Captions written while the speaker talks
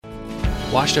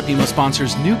Washed Up Emo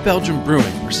sponsors New Belgium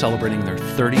Brewing are celebrating their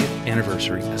 30th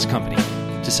anniversary as a company.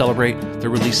 To celebrate, they're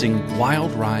releasing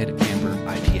Wild Ride Amber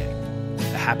IPA,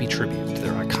 a happy tribute to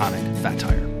their iconic fat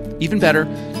tire. Even better,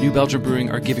 New Belgium Brewing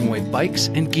are giving away bikes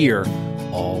and gear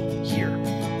all year.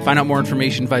 Find out more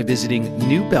information by visiting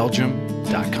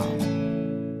newbelgium.com.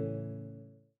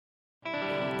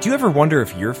 Do you ever wonder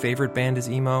if your favorite band is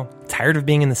emo? Tired of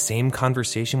being in the same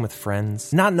conversation with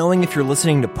friends? Not knowing if you're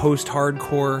listening to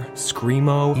post-hardcore,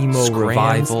 screamo, emo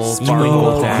revival,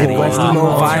 emo Midwest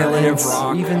emo violence,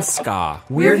 or even ska?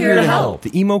 We're here to help.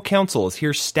 The Emo Council is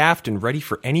here staffed and ready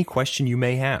for any question you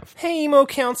may have. Hey, Emo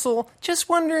Council, just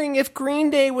wondering if Green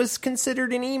Day was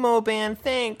considered an emo band,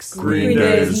 thanks. Green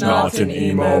Day is not an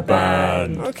emo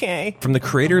band. Okay. From the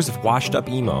creators of Washed Up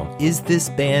Emo,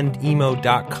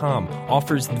 isthisbandemo.com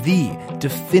offers the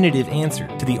definitive answer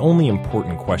to the only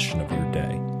important question of your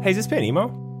day. Hey, is this band emo?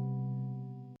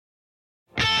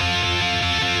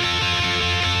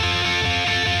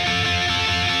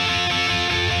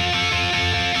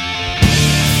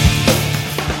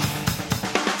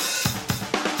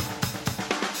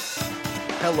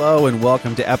 Hello and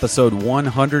welcome to episode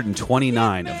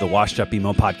 129 of the Washed Up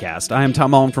Emo podcast. I am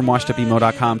Tom Mullen from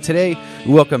washedupemo.com. Today,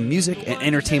 we welcome music and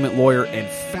entertainment lawyer and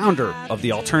founder of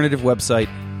the alternative website,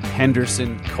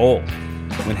 Henderson Cole.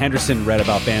 When Henderson read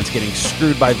about bands getting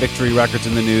screwed by Victory Records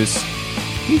in the news,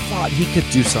 he thought he could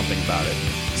do something about it.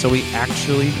 So he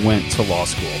actually went to law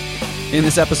school. In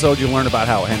this episode, you'll learn about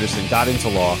how Henderson got into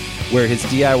law, where his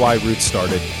DIY roots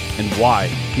started, and why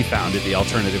he founded the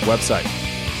alternative website.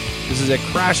 This is a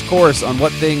crash course on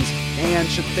what things Anne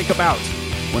should think about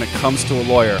when it comes to a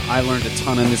lawyer. I learned a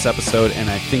ton in this episode, and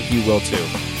I think you will too.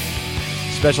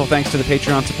 Special thanks to the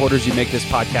Patreon supporters. You make this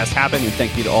podcast happen, and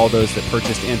thank you to all those that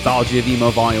purchased Anthology of Emo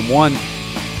Volume 1.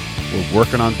 We're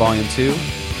working on Volume 2,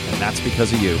 and that's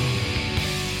because of you.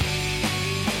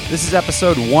 This is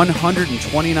episode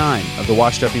 129 of the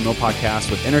Washed Up Emo podcast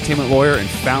with entertainment lawyer and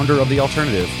founder of The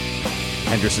Alternative,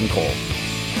 Henderson Cole.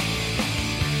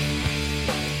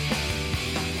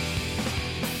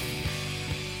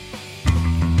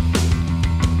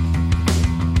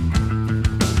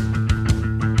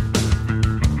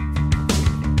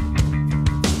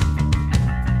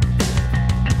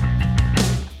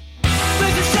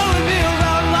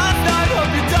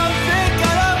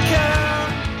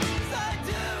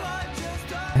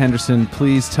 Henderson,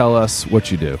 please tell us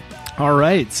what you do. All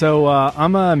right. So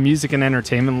I'm a music and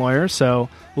entertainment lawyer. So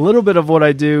a little bit of what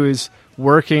I do is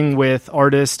working with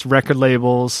artists, record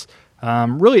labels,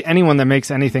 really anyone that makes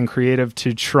anything creative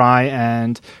to try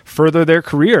and further their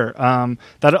career.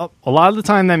 That a lot of the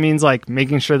time that means like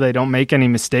making sure they don't make any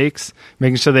mistakes,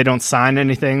 making sure they don't sign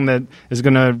anything that is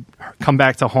going to come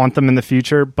back to haunt them in the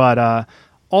future. But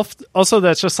also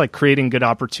that's just like creating good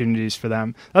opportunities for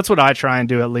them. That's what I try and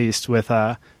do, at least with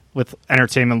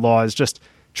entertainment law, is just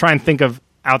try and think of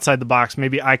outside the box.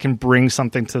 Maybe I can bring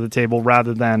something to the table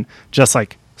rather than just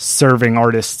like serving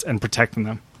artists and protecting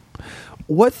them.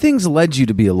 What things led you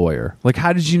to be a lawyer? Like,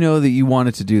 how did you know that you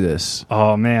wanted to do this?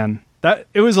 Oh man,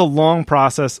 it was a long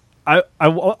process. I'm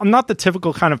not the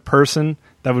typical kind of person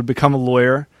that would become a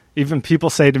lawyer. Even people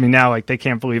say to me now, like, they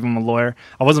can't believe I'm a lawyer.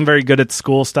 I wasn't very good at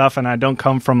school stuff, and I don't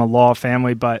come from a law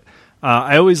family, but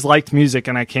I always liked music,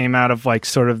 and I came out of like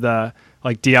sort of the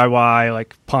like DIY,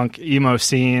 like punk emo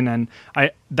scene, and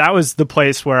that was the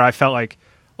place where I felt like,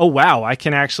 oh wow, I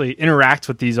can actually interact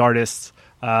with these artists.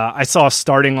 I saw a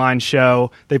Starting Line show.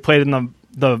 They played in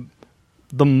the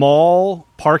mall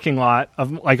parking lot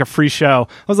of like a free show.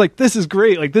 I was like, this is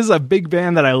great. Like, this is a big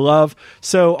band that I love.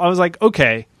 So I was like,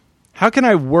 okay, how can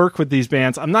I work with these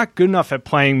bands? I'm not good enough at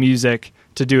playing music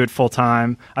to do it full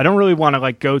time. I don't really want to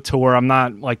like go tour. I'm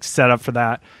not like set up for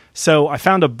that. So I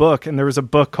found a book, and there was a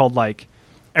book called like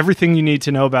Everything You Need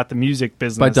to Know About the Music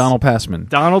Business by Donald Passman.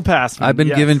 Donald Passman. I've been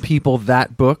giving people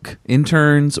that book,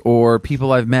 interns or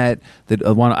people I've met that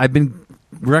I've been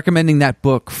recommending that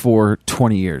book for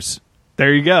 20 years.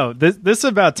 There you go. This is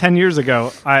about 10 years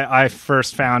ago I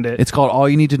first found it. It's called All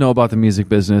You Need to Know About the Music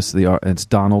Business. It's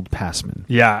Donald Passman.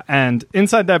 Yeah, and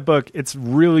inside that book, it's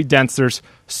really dense. There's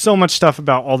so much stuff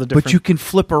about all the different... But you can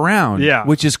flip around,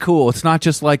 which is cool. It's not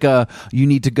just like you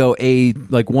need to go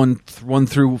like 1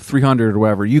 through 300 or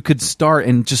whatever. You could start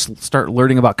and just start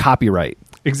learning about copyright.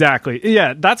 Exactly.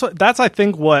 Yeah, that's I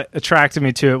think what attracted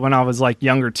me to it when I was like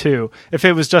younger too. If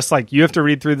it was just like, you have to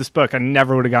read through this book, I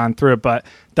never would have gone through it, but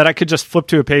that I could just flip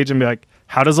to a page and be like,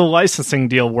 how does a licensing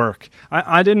deal work?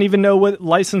 I didn't even know what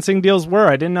licensing deals were.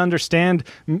 I didn't understand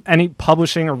any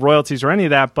publishing or royalties or any of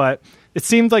that, but it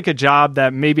seemed like a job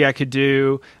that maybe I could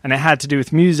do, and it had to do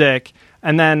with music.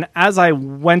 And then as I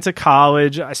went to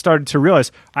college, I started to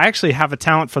realize I actually have a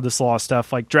talent for this law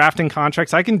stuff, like drafting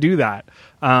contracts. I can do that.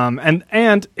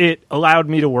 And it allowed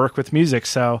me to work with music.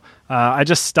 So I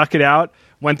just stuck it out,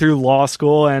 went through law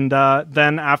school. And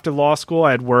then after law school,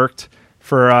 I had worked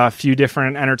for a few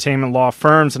different entertainment law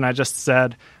firms. And I just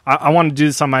said, I want to do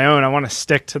this on my own. I want to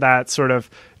stick to that sort of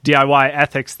DIY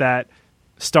ethics that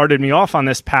started me off on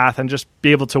this path and just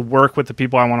be able to work with the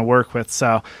people I want to work with.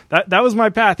 So that was my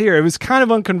path here. It was kind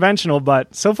of unconventional,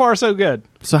 but so far so good.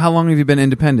 So how long have you been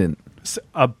independent?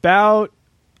 About,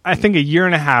 I think, a year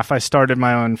and a half I started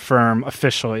my own firm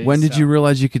officially. When did you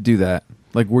realize you could do that?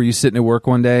 Like, were you sitting at work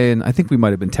one day, and I think we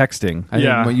might have been texting.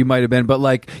 You might have been, but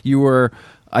like you were,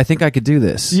 I think I could do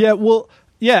this. Yeah, well,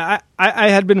 yeah, I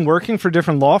had been working for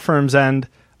different law firms, and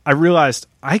I realized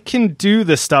I can do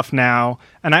this stuff now.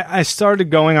 And I started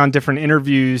going on different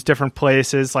interviews, different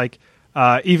places, like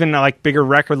even like bigger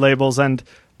record labels. And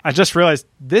I just realized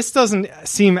this doesn't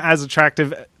seem as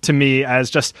attractive to me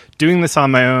as just doing this on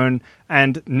my own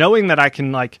and knowing that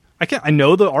I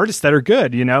know the artists that are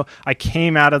good, you know. I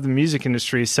came out of the music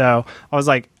industry. So I was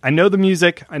like, I know the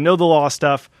music, I know the law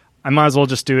stuff. I might as well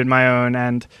just do it my own.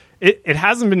 And it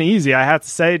hasn't been easy, I have to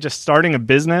say, just starting a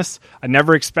business. I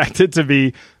never expected to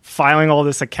be filing all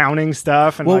this accounting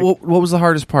stuff. And what was the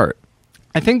hardest part?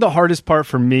 I think the hardest part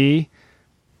for me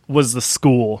was the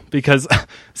school, because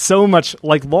so much,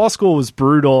 like, law school was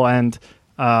brutal, and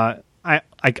I'm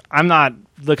not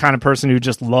the kind of person who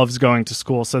just loves going to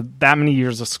school. So that many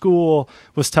years of school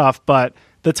was tough. But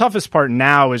the toughest part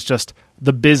now is just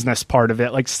the business part of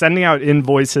it, like sending out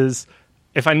invoices.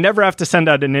 If I never have to send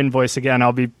out an invoice again,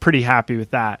 I'll be pretty happy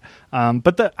with that.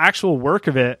 But the actual work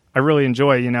of it, I really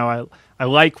enjoy. You know, I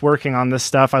like working on this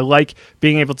stuff. I like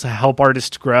being able to help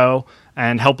artists grow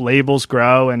and help labels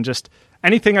grow, and just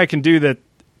anything I can do that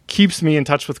keeps me in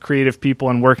touch with creative people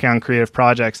and working on creative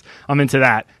projects. I'm into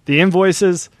that. The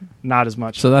invoices, not as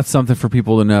much. So that's something for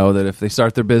people to know, that if they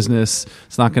start their business,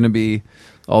 it's not going to be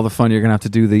all the fun. You're going to have to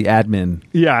do the admin.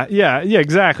 Yeah,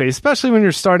 exactly. Especially when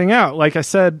you're starting out. Like I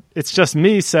said, it's just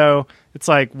me. So it's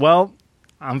like, well,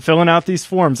 I'm filling out these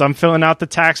forms. I'm filling out the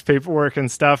tax paperwork and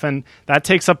stuff. And that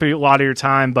takes up a lot of your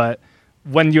time. But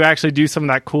when you actually do some of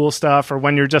that cool stuff, or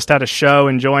when you're just at a show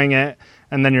enjoying it,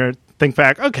 and then you think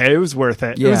back, okay, it was worth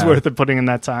it. Yeah. It was worth it putting in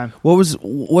that time.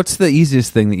 What's the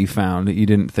easiest thing that you found that you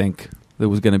didn't think that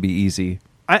was going to be easy?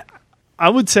 I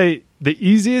would say the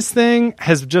easiest thing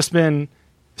has just been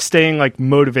staying like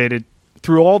motivated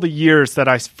through all the years that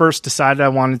I first decided I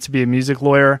wanted to be a music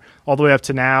lawyer, all the way up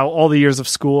to now, all the years of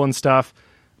school and stuff.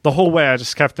 The whole way I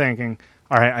just kept thinking,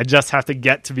 all right, I just have to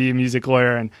get to be a music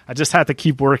lawyer, and I just have to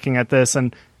keep working at this.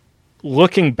 And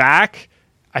looking back,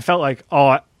 I felt like,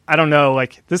 oh, I don't know,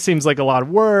 like, this seems like a lot of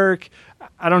work.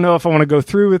 I don't know if I want to go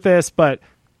through with this. But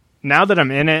now that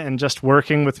I'm in it and just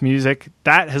working with music,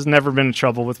 that has never been a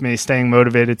trouble with me, staying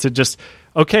motivated to just,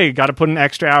 okay, got to put in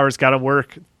extra hours, got to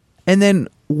work. And then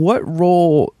what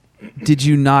role did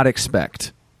you not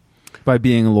expect by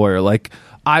being a lawyer? Like,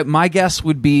 my guess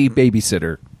would be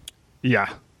babysitter.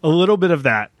 Yeah, a little bit of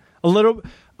that. A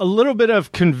little bit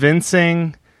of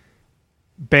convincing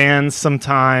bands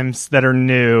sometimes that are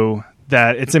new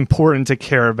that it's important to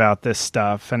care about this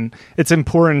stuff, and it's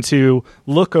important to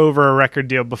look over a record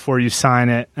deal before you sign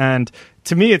it. And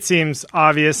to me, it seems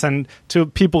obvious, and to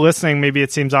people listening, maybe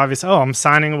it seems obvious. Oh, I'm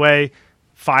signing away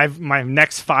my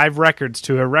next 5 records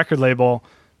to a record label.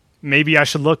 Maybe I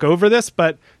should look over this.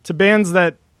 But to bands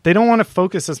that they don't want to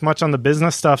focus as much on the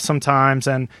business stuff sometimes,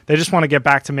 and they just want to get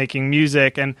back to making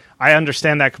music, and I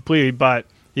understand that completely. But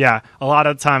yeah, a lot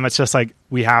of the time it's just like,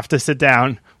 we have to sit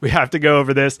down. We have to go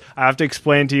over this. I have to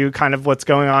explain to you kind of what's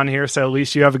going on here, so at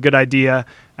least you have a good idea.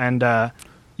 And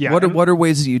yeah. What are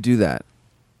ways that you do that?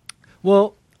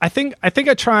 Well, I think I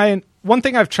try, and one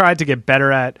thing I've tried to get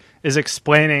better at is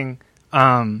explaining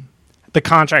the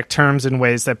contract terms in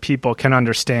ways that people can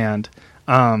understand.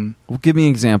 Give me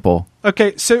an example.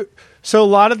 Okay, so a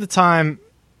lot of the time,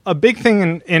 a big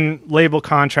thing in label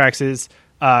contracts is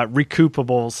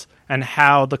recoupables, and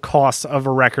how the costs of a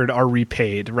record are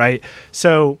repaid, right?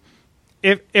 So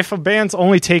if a band's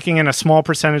only taking in a small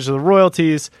percentage of the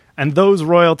royalties, and those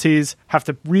royalties have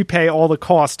to repay all the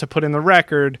costs to put in the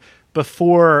record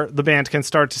before the band can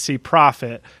start to see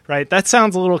profit, right? That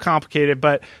sounds a little complicated,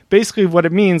 but basically what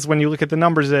it means when you look at the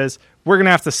numbers is we're going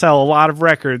to have to sell a lot of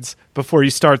records before you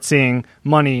start seeing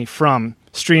money from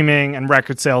streaming and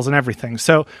record sales and everything.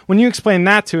 So when you explain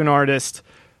that to an artist,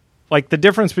 like the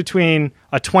difference between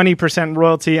a 20%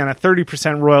 royalty and a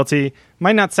 30% royalty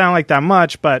might not sound like that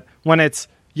much, but when it's,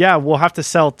 yeah, we'll have to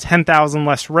sell 10,000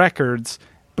 less records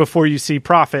before you see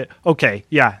profit, okay,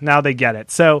 yeah, now they get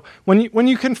it. So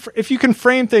if you can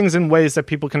frame things in ways that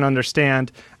people can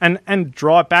understand and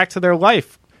draw it back to their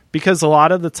life, because a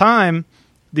lot of the time,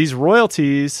 these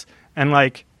royalties and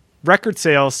like record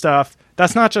sales stuff,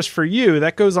 that's not just for you.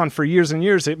 That goes on for years and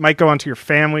years. It might go on to your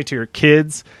family, to your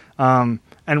kids, and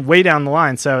way down the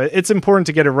line. So it's important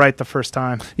to get it right the first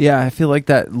time. Yeah, I feel like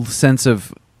that sense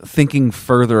of thinking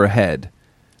further ahead.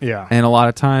 Yeah. And a lot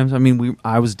of times, I mean,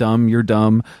 I was dumb, you're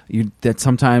dumb. That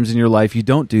sometimes in your life you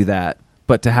don't do that.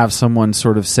 But to have someone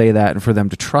sort of say that and for them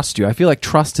to trust you, I feel like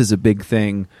trust is a big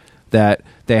thing that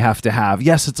they have to have.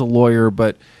 Yes, it's a lawyer,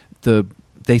 but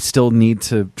they still need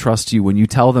to trust you when you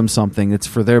tell them something that's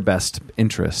for their best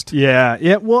interest.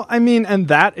 Yeah. Well, I mean, and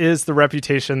that is the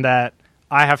reputation that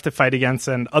I have to fight against,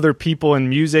 and other people in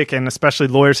music and especially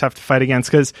lawyers have to fight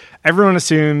against, because everyone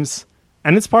assumes,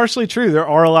 and it's partially true, there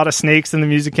are a lot of snakes in the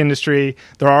music industry.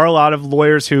 There are a lot of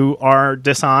lawyers who are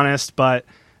dishonest, but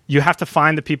you have to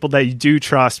find the people that you do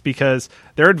trust, because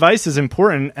their advice is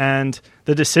important and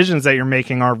the decisions that you're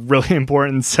making are really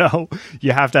important. So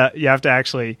you have to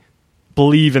actually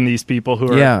believe in these people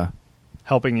who are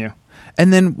helping you.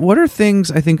 And then what are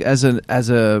things, I think, as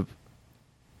a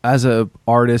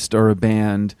artist or a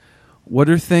band, what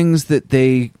are things that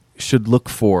they should look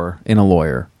for in a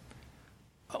lawyer?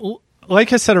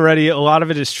 Like I said already, a lot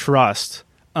of it is trust.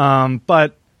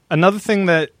 But another thing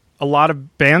that a lot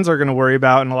of bands are going to worry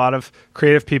about and a lot of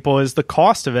creative people is the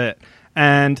cost of it.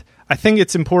 And I think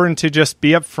it's important to just be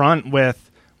upfront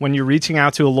with when you're reaching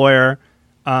out to a lawyer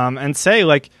and say,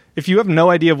 like, if you have no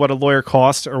idea what a lawyer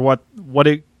costs or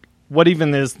what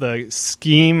even is the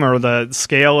scheme or the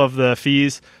scale of the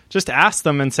fees, just ask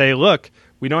them and say, look,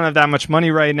 we don't have that much money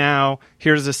right now.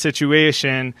 Here's the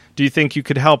situation. Do you think you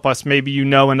could help us? Maybe you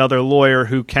know another lawyer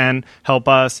who can help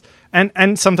us.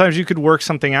 And sometimes you could work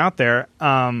something out there.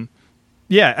 And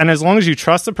as long as you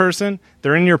trust the person,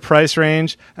 they're in your price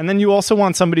range, and then you also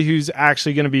want somebody who's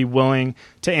actually going to be willing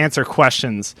to answer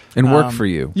questions. And work for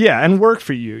you. Yeah, and work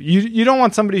for you. You don't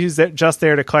want somebody who's just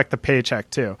there to collect the paycheck,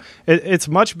 too. It's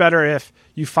much better if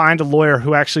you find a lawyer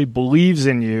who actually believes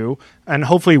in you and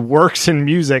hopefully works in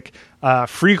music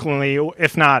frequently,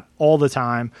 if not all the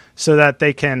time, so that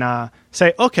they can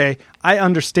say, okay, I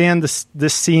understand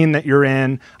this scene that you're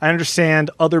in. I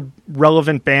understand other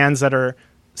relevant bands that are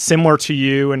similar to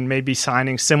you and maybe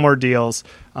signing similar deals.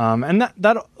 And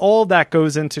that all that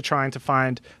goes into trying to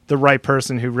find the right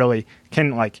person who really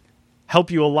can like help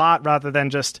you a lot, rather than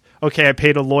just, okay, I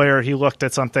paid a lawyer, he looked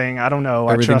at something, I don't know,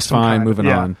 everything's I trust fine, moving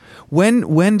on.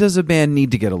 When does a band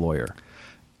need to get a lawyer?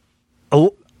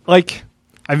 Like,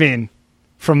 I mean,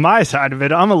 from my side of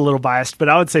it, I'm a little biased, but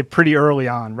I would say pretty early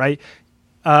on, right?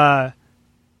 A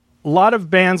lot of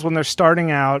bands, when they're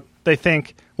starting out, they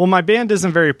think, well, my band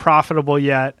isn't very profitable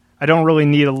yet. I don't really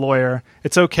need a lawyer.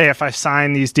 It's okay if I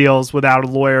sign these deals without a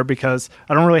lawyer because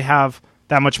I don't really have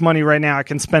that much money right now. I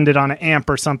can spend it on an amp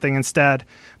or something instead.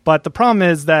 But the problem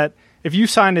is that if you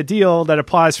sign a deal that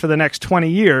applies for the next 20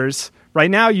 years, right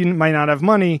now you might not have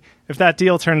money. If that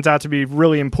deal turns out to be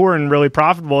really important, really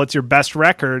profitable, it's your best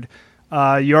record.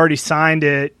 You already signed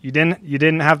it. You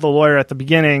didn't have the lawyer at the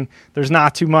beginning. There's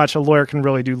not too much a lawyer can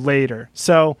really do later.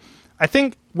 So I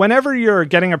think whenever you're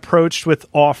getting approached with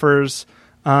offers,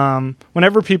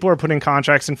 whenever people are putting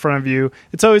contracts in front of you,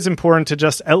 it's always important to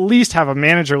just at least have a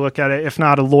manager look at it, if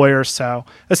not a lawyer. So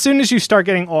as soon as you start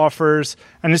getting offers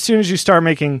and as soon as you start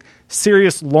making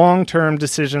serious long-term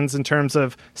decisions in terms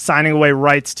of signing away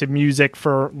rights to music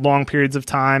for long periods of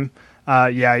time,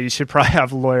 you should probably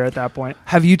have a lawyer at that point.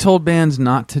 Have you told bands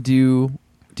not to do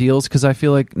deals? Because I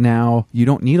feel like now you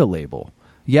don't need a label.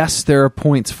 Yes, there are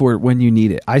points for when you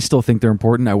need it. I still think they're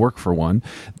important. I work for one.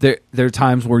 There are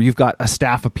times where you've got a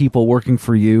staff of people working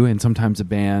for you, and sometimes a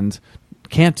band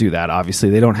can't do that,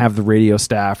 obviously. They don't have the radio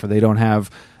staff, or they don't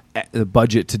have the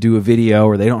budget to do a video,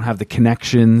 or they don't have the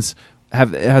connections.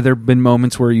 Have there been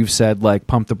moments where you've said, like,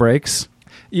 pump the brakes?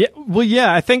 Yeah, well,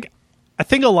 yeah, I think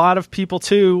a lot of people,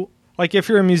 too, like if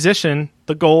you're a musician,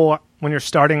 the goal when you're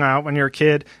starting out, when you're a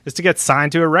kid, is to get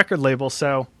signed to a record label.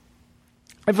 So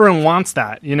everyone wants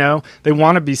that, you know? They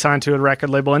want to be signed to a record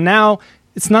label. And now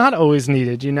it's not always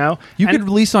needed, you know? You could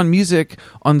release on music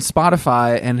on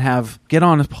Spotify and get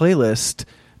on a playlist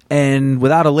and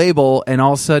without a label, and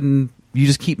all of a sudden you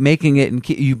just keep making it and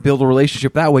you build a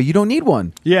relationship that way. You don't need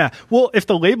one. Yeah. Well, if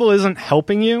the label isn't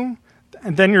helping you,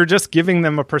 then you're just giving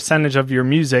them a percentage of your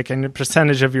music and a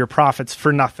percentage of your profits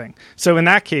for nothing. So in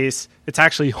that case, it's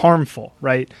actually harmful,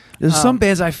 right? There's some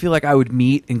bands I feel like I would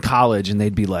meet in college and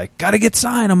they'd be like, gotta get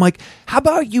signed. I'm like, how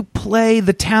about you play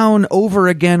the town over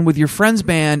again with your friend's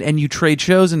band and you trade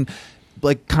shows and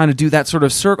like kind of do that sort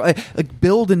of circle, like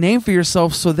build a name for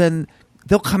yourself, so then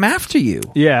they'll come after you.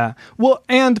 Yeah. Well,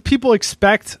 and people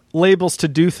expect labels to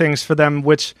do things for them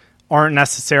which aren't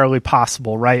necessarily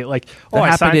possible, right? Like,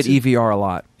 that happened at EVR a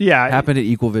lot. Yeah. It happened at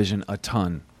Equal Vision a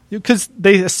ton. Because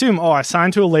they assume, I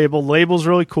signed to a label. Label's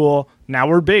really cool. Now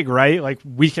we're big, right? Like,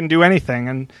 we can do anything.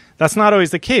 And that's not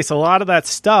always the case. A lot of that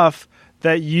stuff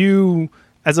that you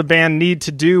as a band need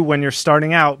to do when you're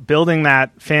starting out, building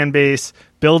that fan base,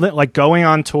 like going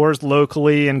on tours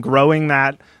locally and growing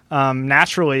that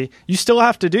naturally, you still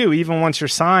have to do even once you're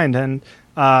signed. And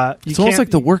it's almost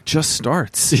like the work just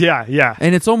starts. Yeah.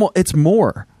 And it's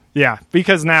more. Yeah,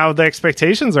 because now the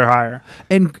expectations are higher.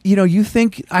 And,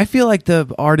 I feel like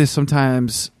the artists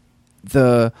sometimes,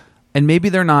 and maybe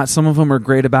they're not, some of them are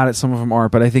great about it, some of them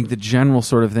aren't, but I think the general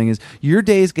sort of thing is your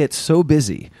days get so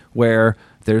busy where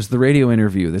there's the radio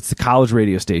interview, that's the college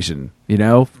radio station,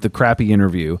 the crappy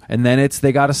interview, and then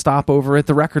they got to stop over at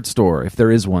the record store if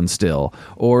there is one still,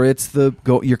 or it's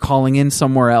you're calling in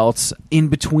somewhere else in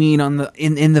between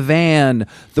in the van,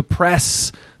 the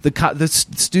press, the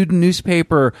student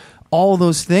newspaper, all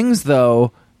those things.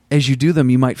 Though, as you do them,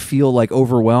 you might feel like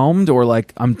overwhelmed or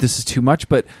like this is too much,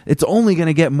 but it's only going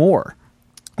to get more.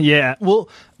 Yeah, well,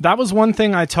 that was one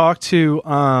thing I talked to.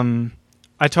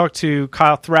 I talked to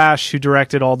Kyle Thrash, who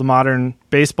directed all the modern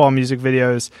baseball music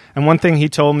videos, and one thing he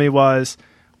told me was,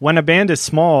 when a band is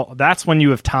small, that's when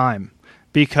you have time,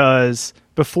 because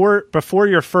before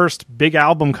your first big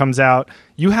album comes out,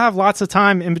 you have lots of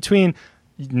time in between.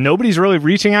 Nobody's really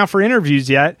reaching out for interviews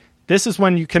yet. This is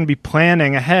when you can be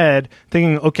planning ahead,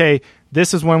 thinking, okay,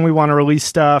 this is when we want to release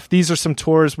stuff. These are some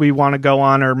tours we want to go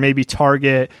on or maybe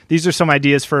target. These are some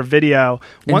ideas for a video.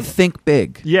 Think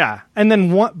big. Yeah. And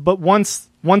then once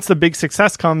the big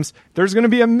success comes, there's going to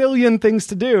be a million things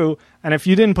to do. And if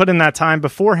you didn't put in that time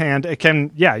beforehand,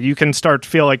 you can start to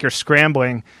feel like you're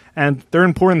scrambling. And they're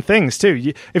important things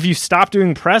too. If you stop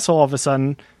doing press all of a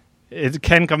sudden, it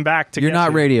can come back to You're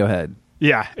not Radiohead.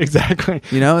 Yeah, exactly.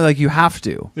 Like you have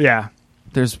to. Yeah.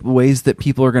 There's ways that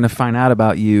people are going to find out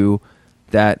about you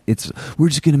that we're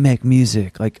just going to make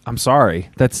music. Like, I'm sorry.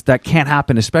 That can't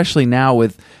happen, especially now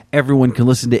with everyone can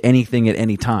listen to anything at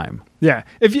any time. Yeah.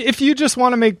 If you just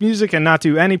want to make music and not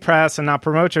do any press and not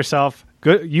promote yourself,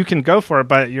 you can go for it,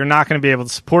 but you're not going to be able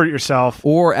to support yourself.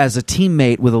 Or as a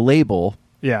teammate with a label.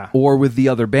 Yeah. Or with the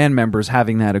other band members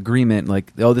having that agreement,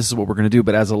 like, this is what we're going to do.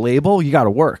 But as a label, you got to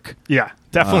work. Yeah,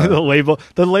 definitely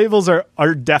The labels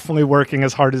are definitely working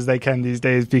as hard as they can these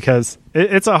days, because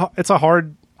it's a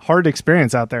hard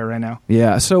experience out there right now.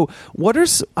 Yeah. So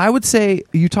I would say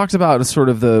you talked about sort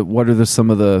of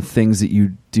some of the things that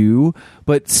you do,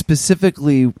 but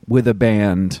specifically with a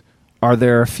band, are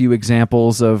there a few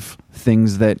examples of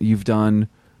things that you've done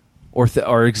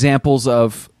or examples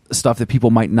of stuff that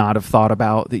people might not have thought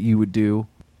about that you would do?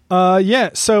 Yeah.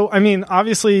 So, I mean,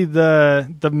 obviously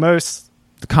the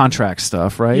contract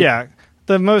stuff, right? Yeah.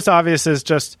 The most obvious is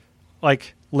just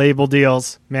like label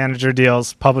deals, manager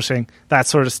deals, publishing, that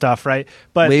sort of stuff, right?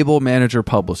 But label, manager,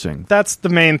 publishing. That's the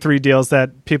main three deals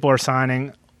that people are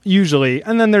signing usually.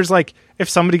 And then there's like, if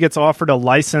somebody gets offered a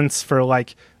license for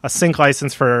like a sync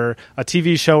license for a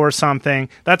TV show or something,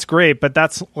 that's great, but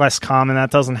that's less common.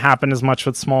 That doesn't happen as much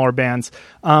with smaller bands.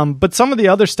 But some of the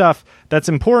other stuff that's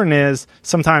important is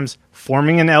sometimes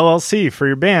forming an LLC for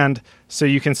your band, so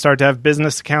you can start to have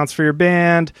business accounts for your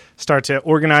band, start to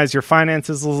organize your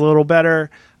finances a little better.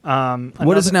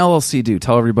 What does an LLC do?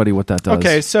 Tell everybody what that does.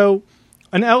 Okay, so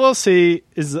an LLC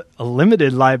is a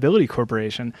limited liability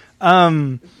corporation.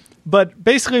 But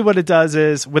basically what it does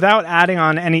is, without adding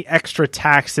on any extra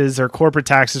taxes or corporate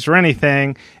taxes or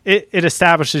anything, it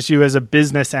establishes you as a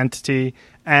business entity.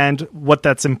 And what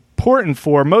that's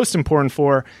most important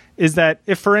for, is that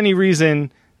if for any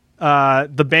reason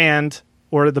the band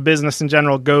or the business in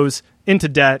general goes into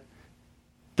debt,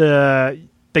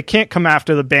 they can't come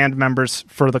after the band members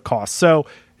for the cost. So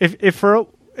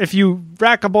if you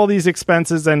rack up all these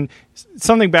expenses and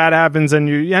something bad happens and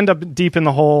you end up deep in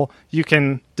the hole, you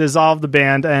can dissolve the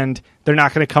band and they're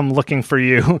not going to come looking for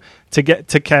you to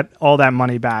get all that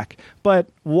money back. But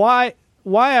why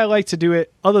I like to do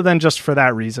it, other than just for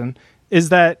that reason, is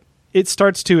that it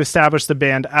starts to establish the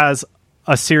band as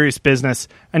a serious business,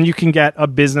 and you can get a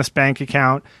business bank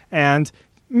account. And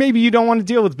maybe you don't want to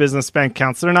deal with business bank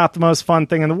accounts. They're not the most fun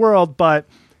thing in the world, but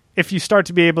if you start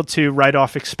to be able to write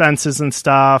off expenses and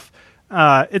stuff,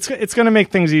 it's going to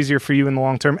make things easier for you in the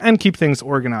long term and keep things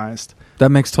organized. That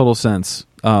makes total sense.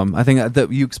 I think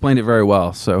that you explained it very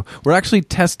well. So we're actually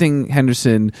testing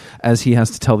Henderson as he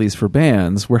has to tell these for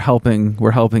bands. We're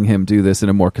helping him do this in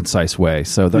a more concise way.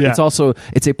 So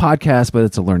it's a podcast, but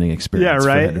it's a learning experience.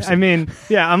 Yeah, right. I mean,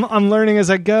 I'm learning as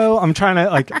I go. I'm trying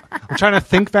to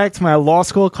think back to my law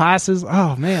school classes.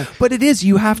 Oh man. But it is,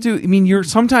 you have to, I mean, you're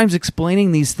sometimes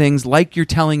explaining these things like you're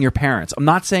telling your parents. I'm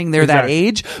not saying they're that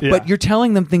age, but you're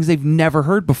telling them things they've never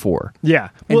heard before. Yeah.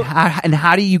 And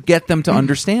how do you get them to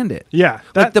understand it? Yeah.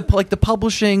 Like the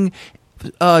publishing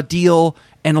deal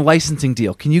and a licensing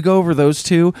deal. Can you go over those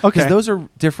two? Okay. Because those are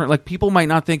different. Like, people might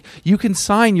not think you can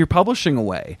sign your publishing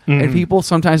away. And people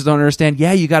sometimes don't understand,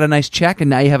 you got a nice check and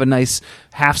now you have a nice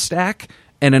half stack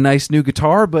and a nice new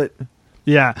guitar, but...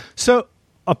 Yeah. So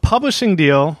a publishing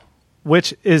deal,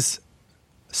 which is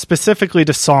specifically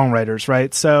to songwriters,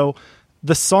 right? So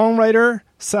the songwriter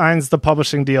signs the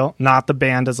publishing deal, not the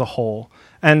band as a whole.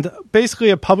 And basically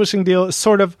a publishing deal is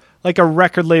sort of like a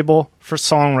record label for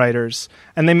songwriters.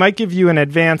 And they might give you an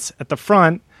advance at the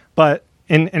front, but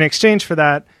in exchange for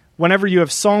that, whenever you have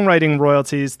songwriting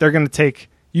royalties, they're going to take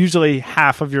usually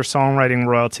half of your songwriting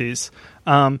royalties.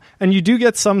 And you do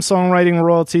get some songwriting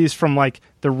royalties from like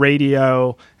the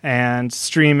radio and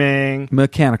streaming.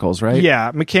 Mechanicals, right?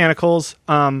 Yeah, mechanicals.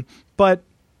 But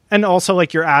and also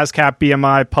like your ASCAP,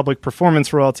 BMI, public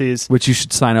performance royalties. Which you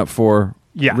should sign up for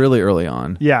really early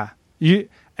on. Yeah.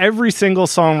 Every single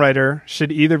songwriter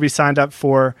should either be signed up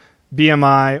for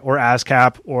BMI or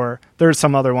ASCAP, or there's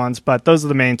some other ones, but those are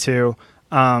the main two.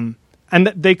 And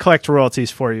they collect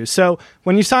royalties for you. So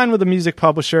when you sign with a music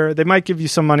publisher, they might give you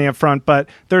some money up front, but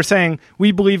they're saying,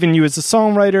 we believe in you as a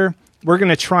songwriter. We're going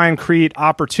to try and create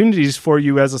opportunities for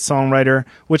you as a songwriter,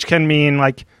 which can mean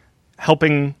like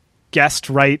helping guest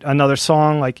write another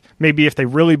song. Like maybe if they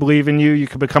really believe in you, you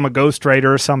could become a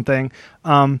ghostwriter or something.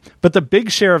 But the big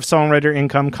share of songwriter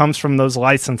income comes from those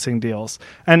licensing deals.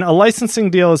 And a licensing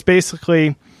deal is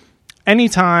basically any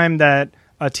time that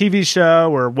a TV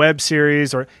show or web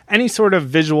series or any sort of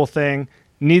visual thing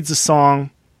needs a song,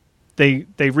 they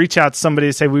reach out to somebody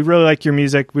and say, we really like your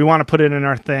music. We want to put it in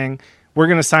our thing. We're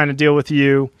going to sign a deal with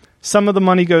you. Some of the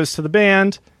money goes to the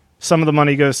band. Some of the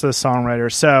money goes to the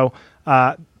songwriter. So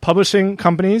publishing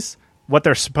companies, what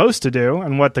they're supposed to do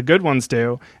and what the good ones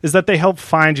do is that they help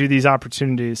find you these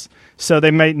opportunities. So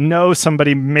they might know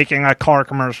somebody making a car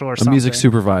commercial or something. A music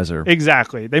supervisor.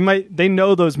 Exactly. They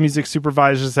know those music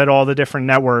supervisors at all the different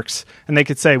networks, and they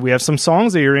could say, we have some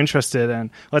songs that you're interested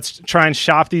in. Let's try and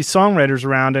shop these songwriters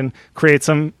around and create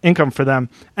some income for them.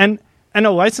 And a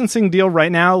licensing deal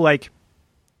right now, like,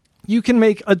 you can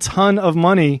make a ton of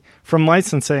money from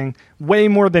licensing, way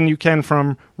more than you can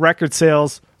from record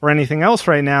sales or anything else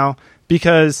right now,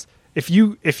 because if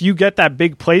you get that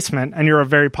big placement and you're a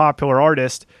very popular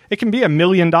artist, it can be $1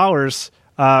 million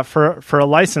for a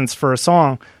license for a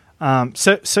song.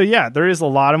 So yeah, there is a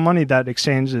lot of money that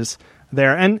exchanges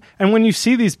there. And when you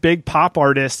see these big pop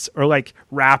artists or like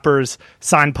rappers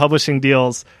sign publishing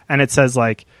deals and it says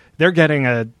like they're getting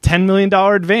a $10 million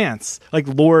advance, like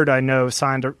Lorde, I know,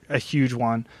 signed a huge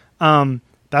one.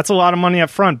 That's a lot of money up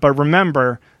front, but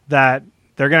remember that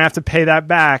they're going to have to pay that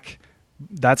back.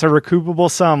 That's a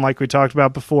recoupable sum like we talked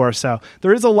about before. So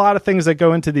there is a lot of things that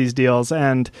go into these deals,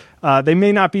 and they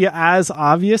may not be as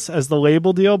obvious as the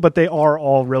label deal, but they are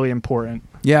all really important.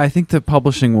 Yeah, I think the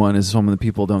publishing one is something that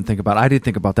people don't think about. I did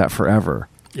think about that forever.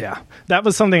 Yeah, that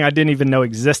was something I didn't even know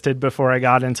existed before I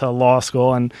got into law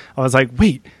school, and I was like,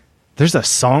 wait, there's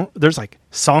like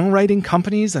songwriting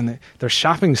companies and they're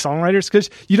shopping songwriters, because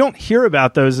you don't hear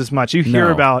about those as much. You hear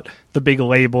about the big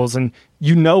labels, and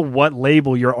you know what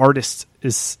label your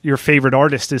favorite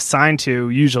artist is signed to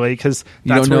usually, because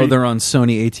you don't know they're on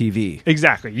Sony ATV.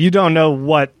 Exactly. You don't know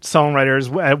what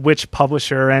songwriters at which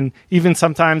publisher, and even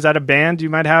sometimes at a band you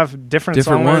might have different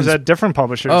songwriters ones at different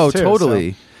publishers. Oh, too,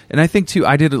 totally. So. And I think too,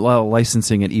 I did a lot of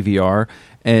licensing at EVR,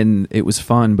 and it was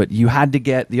fun. But you had to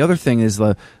get, the other thing is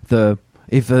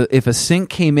if a sync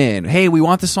came in, hey, we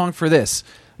want the song for this.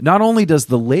 Not only does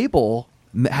the label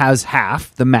has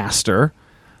half, the master,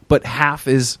 but half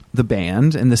is the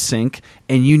band and the sync,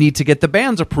 and you need to get the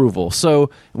band's approval. So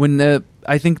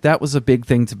I think that was a big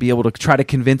thing, to be able to try to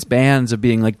convince bands of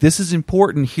being like, this is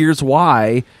important, here's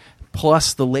why.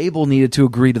 Plus the label needed to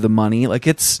agree to the money. Like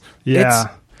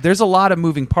there's a lot of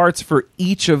moving parts for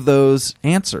each of those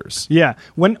answers. Yeah,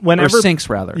 whenever or syncs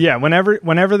rather. Yeah,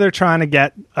 whenever they're trying to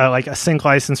get like a sync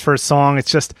license for a song,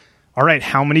 it's just, all right,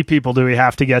 how many people do we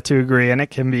have to get to agree? And it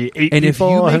can be 8 and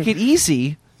people. And if you make it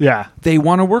easy, yeah, they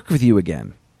want to work with you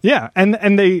again. Yeah, and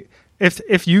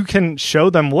if you can show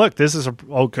them, look, this is a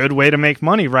good way to make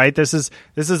money, right? This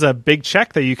is a big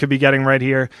check that you could be getting right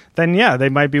here. Then yeah, they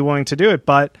might be willing to do it.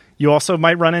 But you also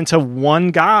might run into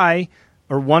one guy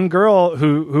or one girl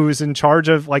who is in charge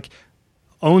of, like,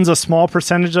 owns a small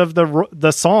percentage of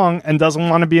the song and doesn't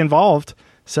want to be involved.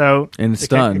 So and it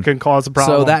can cause a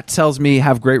problem. So that tells me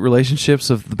have great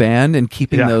relationships of the band, and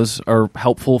keeping those are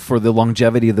helpful for the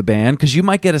longevity of the band, because you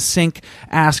might get a sync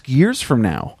ask years from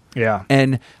now. Yeah.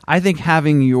 And I think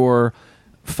having your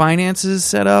finances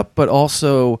set up, but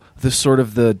also the sort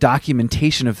of the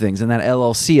documentation of things and that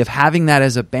LLC, of having that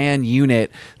as a band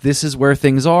unit, this is where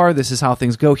things are, this is how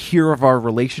things go, here are our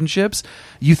relationships.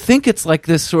 You think it's like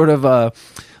this sort of a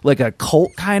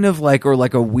cult kind of, like, or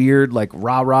like a weird, like,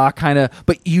 rah-rah kind of,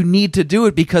 but you need to do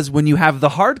it because when you have the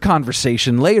hard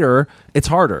conversation later, it's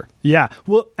harder. Yeah.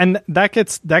 Well, and that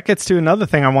gets to another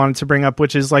thing I wanted to bring up,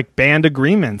 which is like band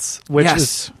agreements, which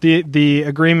is the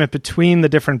agreement between the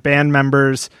different band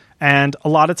members. And a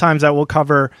lot of times that will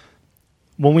cover,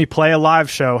 when we play a live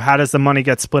show, how does the money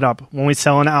get split up? When we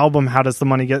sell an album, how does the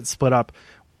money get split up?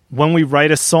 When we write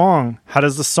a song, how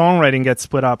does the songwriting get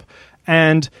split up?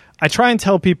 And I try and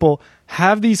tell people,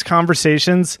 have these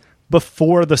conversations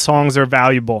before the songs are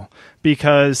valuable,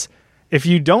 because if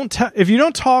you don't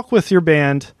talk with your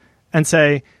band and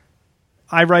say,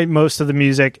 I write most of the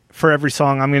music for every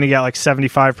song, I'm going to get like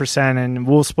 75% and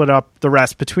we'll split up the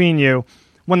rest between you.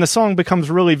 When the song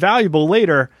becomes really valuable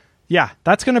later,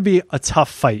 that's going to be a tough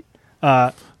fight.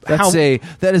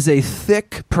 That is a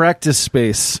thick practice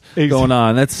space going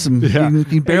on. That's some, you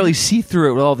can barely see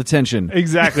through it with all the tension.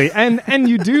 Exactly. And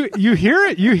you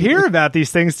hear about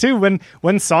these things too,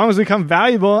 when songs become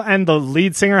valuable and the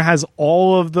lead singer has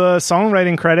all of the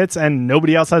songwriting credits and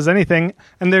nobody else has anything,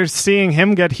 and they're seeing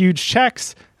him get huge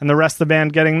checks and the rest of the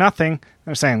band getting nothing.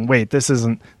 They're saying, wait, this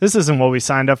isn't what we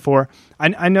signed up for.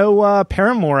 I know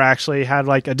Paramore actually had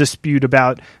like a dispute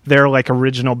about their like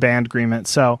original band agreement.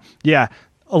 So yeah,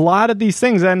 a lot of these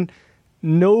things, and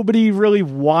nobody really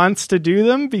wants to do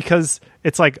them because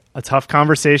it's like a tough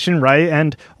conversation, right?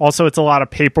 And also it's a lot of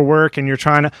paperwork, and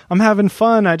I'm having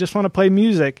fun, I just want to play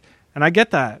music. And I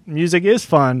get that. Music is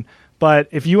fun, but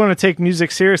if you want to take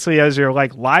music seriously as your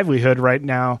like livelihood right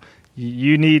now,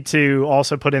 you need to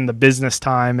also put in the business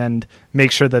time and make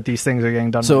sure that these things are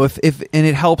getting done. So if and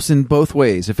it helps in both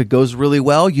ways. If it goes really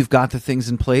well, you've got the things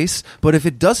in place. But if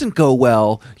it doesn't go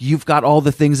well, you've got all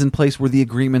the things in place where the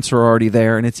agreements are already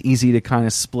there, and it's easy to kind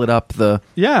of split up the...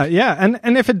 Yeah.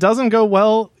 And if it doesn't go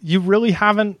well, you really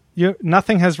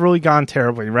nothing has really gone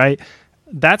terribly, right?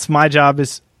 That's my job,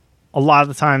 is a lot of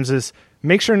the times is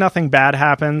make sure nothing bad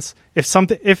happens.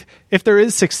 If there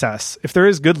is success, if there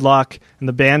is good luck and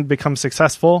the band becomes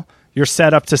successful, you're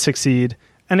set up to succeed.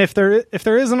 And if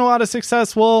there isn't a lot of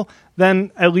success, well,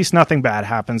 then at least nothing bad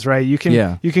happens, right? You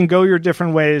can go your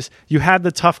different ways. You had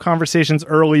the tough conversations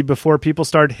early before people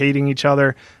started hating each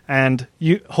other, and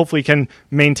you hopefully can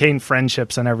maintain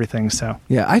friendships and everything. So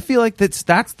yeah, I feel like that's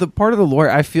the part of the lawyer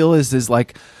I feel is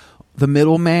like the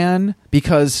middleman,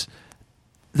 because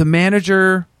the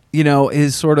manager, you know,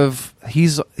 is sort of,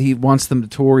 he wants them to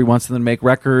tour, he wants them to make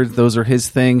records, those are his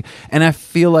thing. And I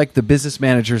feel like the business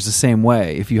manager is the same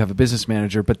way if you have a business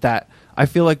manager, but that I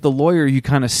feel like the lawyer you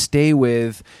kind of stay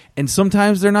with, and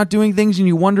sometimes they're not doing things and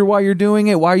you wonder why you're doing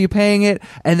it, why are you paying it?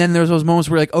 And then there's those moments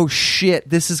where you're like, oh shit,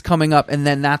 this is coming up, and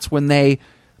then that's when they're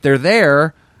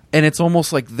there, and it's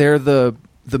almost like they're the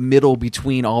middle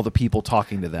between all the people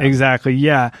talking to them. Exactly,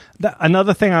 yeah.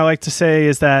 Another thing I like to say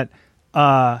is that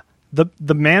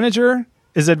the manager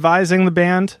is advising the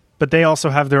band, but they also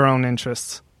have their own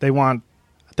interests. They want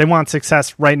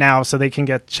success right now so they can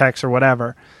get checks or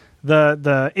whatever.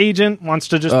 The agent wants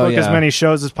to just book as many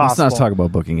shows as possible. Let's not talk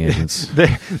about booking agents.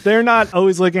 They're not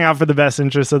always looking out for the best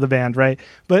interests of the band, right?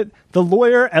 But the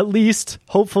lawyer, at least,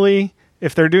 hopefully,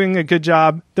 if they're doing a good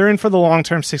job, they're in for the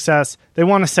long-term success. They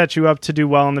want to set you up to do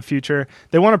well in the future.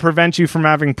 They want to prevent you from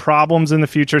having problems in the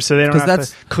future so they don't have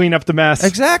to clean up the mess.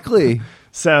 Exactly.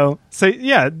 So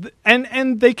yeah,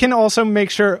 and they can also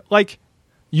make sure, like,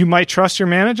 you might trust your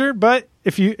manager, but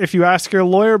if you ask your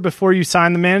lawyer before you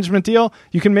sign the management deal,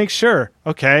 you can make sure,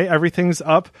 okay, everything's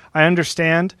up. I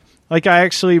understand. Like, I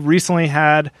actually recently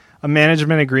had a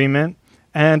management agreement,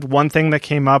 and one thing that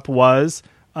came up was,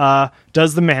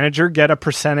 does the manager get a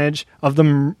percentage of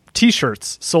the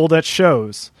T-shirts sold at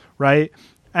shows, right?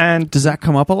 And does that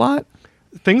come up a lot?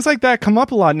 Things like that come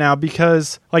up a lot now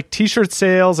because, like, T-shirt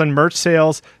sales and merch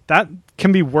sales, that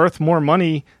can be worth more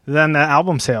money than the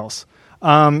album sales.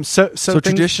 So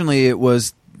traditionally, it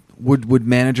was would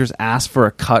managers ask for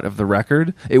a cut of the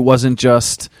record? It wasn't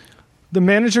just the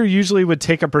manager usually would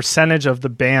take a percentage of the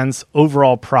band's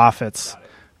overall profits,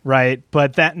 right?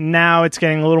 But that now it's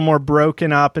getting a little more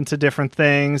broken up into different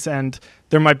things, and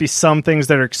there might be some things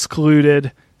that are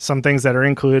excluded, some things that are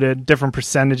included, different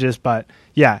percentages. But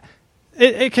yeah,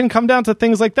 it can come down to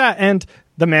things like that. And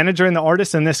the manager and the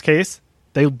artist in this case,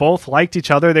 they both liked each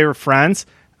other. They were friends,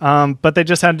 but they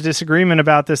just had a disagreement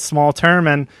about this small term.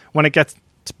 And when it gets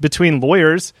between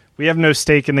lawyers, we have no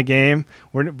stake in the game.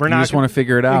 We're not. You just want to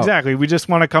figure it out. Exactly. We just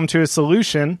want to come to a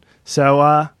solution.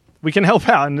 So we can help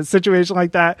out in a situation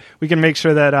like that. We can make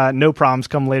sure that no problems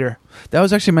come later. That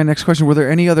was actually my next question. Were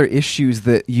there any other issues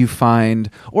that you find,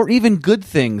 or even good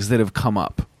things that have come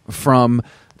up from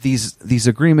these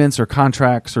agreements or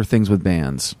contracts or things with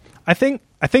bands? I think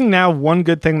now one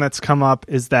good thing that's come up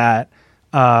is that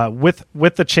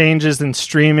with the changes in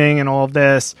streaming and all of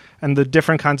this and the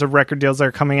different kinds of record deals that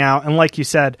are coming out, and like you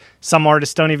said, some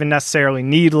artists don't even necessarily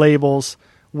need labels,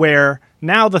 where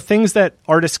now the things that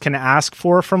artists can ask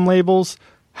for from labels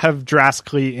have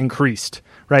drastically increased,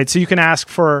 right? So you can ask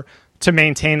to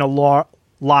maintain a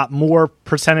lot more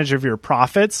percentage of your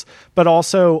profits, but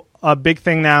also a big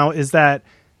thing now is that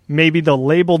maybe the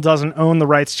label doesn't own the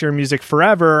rights to your music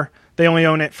forever. They only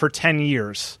own it for 10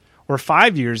 years or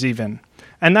 5 years even.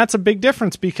 And that's a big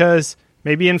difference because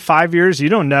maybe in 5 years, you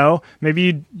don't know.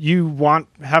 Maybe you want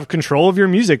to have control of your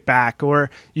music back,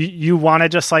 or you want to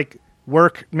just like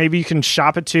work. Maybe you can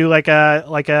shop it to like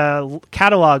a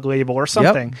catalog label or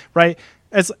something, right?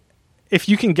 As if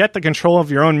you can get the control of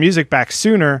your own music back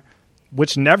sooner,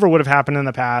 which never would have happened in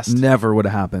the past. Never would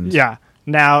have happened. Yeah.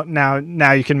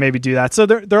 Now you can maybe do that. So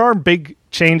there are big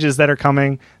changes that are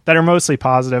coming that are mostly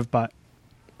positive, but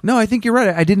no, I think you're right.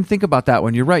 I didn't think about that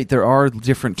one. You're right. There are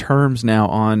different terms now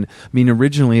on, I mean,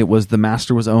 originally it was the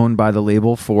master was owned by the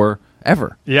label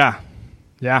forever. Yeah.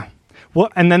 Well,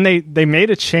 and then they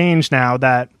made a change now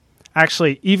that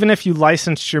actually, even if you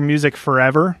licensed your music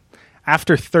forever,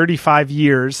 after 35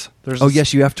 years,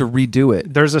 yes, you have to redo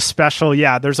it. There's a special,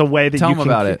 there's a way that Tell you them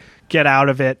can about it. Get out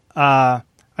of it.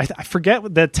 I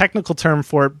forget the technical term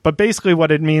for it, but basically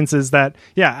what it means is that,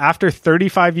 after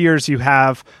 35 years, you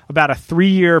have about a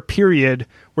 3-year period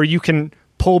where you can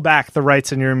pull back the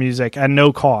rights in your music at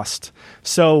no cost.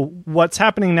 So what's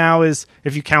happening now is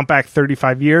if you count back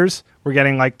 35 years, we're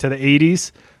getting like to the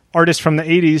 80s. Artists from the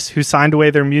 80s who signed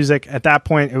away their music, at that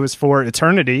point it was for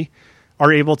eternity,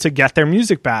 are able to get their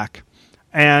music back.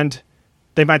 And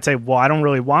they might say, well, I don't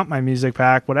really want my music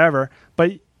back, whatever,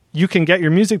 but you can get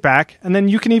your music back, and then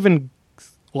you can even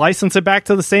license it back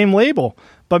to the same label,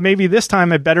 but maybe this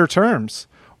time at better terms.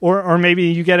 Or maybe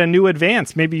you get a new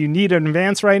advance. Maybe you need an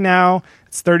advance right now.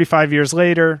 It's 35 years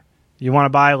later. You want to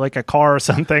buy like a car or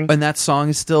something. And that song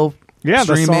is still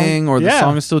streaming, the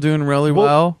song is still doing really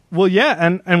well. Well,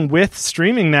 yeah, and with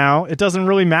streaming now, it doesn't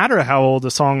really matter how old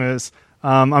a song is.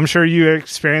 I'm sure you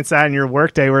experience that in your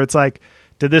workday where it's like,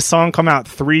 did this song come out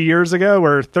 3 years ago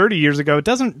or 30 years ago? It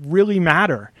doesn't really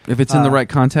matter. If it's in the right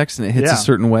context and it hits a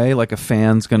certain way, like a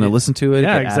fan's going to listen to it,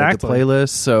 exactly. Add it to playlist.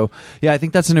 So, I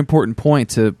think that's an important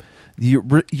point.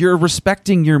 You're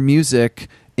respecting your music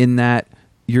in that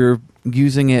you're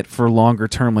using it for longer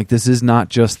term. Like, this is not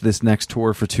just this next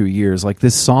tour for 2 years. Like,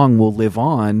 this song will live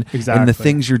on. Exactly. And the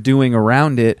things you're doing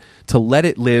around it to let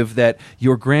it live, that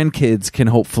your grandkids can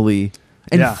hopefully...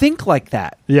 And think like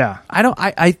that. Yeah.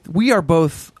 We are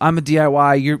both, I'm a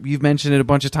DIY. You've mentioned it a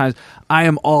bunch of times. I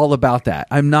am all about that.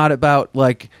 I'm not about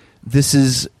like, this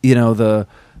is, I'm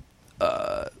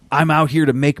out here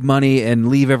to make money and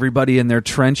leave everybody in their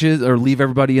trenches or leave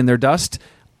everybody in their dust.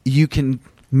 You can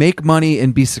make money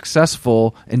and be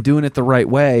successful and doing it the right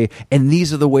way. And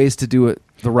these are the ways to do it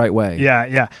the right way.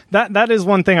 Yeah. That is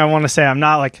one thing I want to say. I'm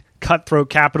not like cutthroat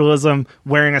capitalism,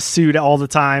 wearing a suit all the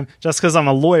time just because I'm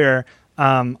a lawyer.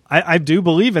 I do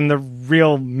believe in the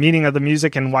real meaning of the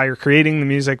music and why you're creating the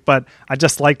music, but I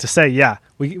just like to say,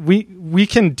 we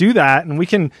can do that and we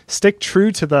can stick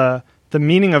true to the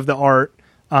meaning of the art,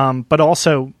 but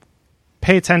also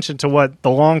pay attention to what the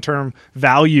long-term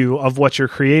value of what you're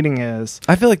creating is.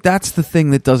 I feel like that's the thing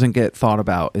that doesn't get thought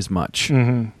about as much.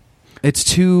 Mm-hmm. It's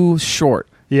too short.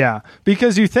 Yeah,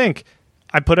 because you think,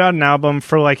 I put out an album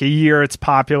for like a year, it's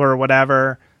popular or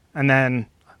whatever, and then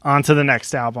on to the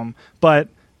next album. But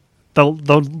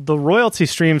the royalty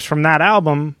streams from that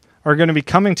album are going to be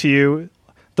coming to you.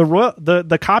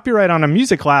 The copyright on a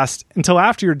music lasts until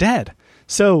after you're dead.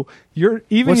 So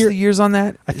what's the years on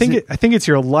that? I think it's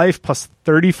your life plus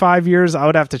 35 years. I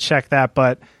would have to check that,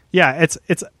 but yeah,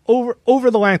 it's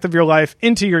over the length of your life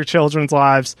into your children's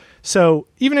lives. So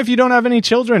even if you don't have any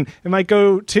children, it might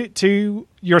go to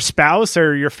your spouse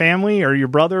or your family or your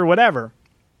brother or whatever.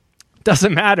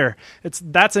 Doesn't matter.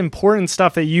 That's important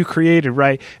stuff that you created,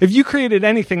 right? If you created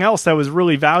anything else that was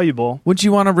really valuable, would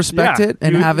you want to respect it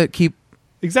and have it keep?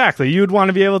 Exactly. You would want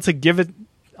to be able to give it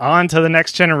on to the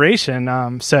next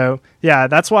generation. So yeah,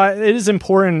 that's why it is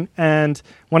important. And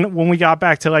when we got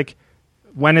back to like,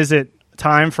 when is it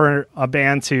time for a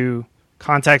band to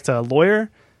contact a lawyer?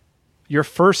 Your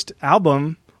first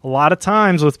album, a lot of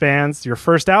times with bands, your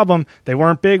first album, they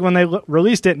weren't big when they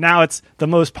released it. Now it's the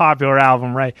most popular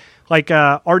album, right? Like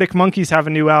Arctic Monkeys have a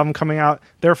new album coming out.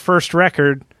 Their first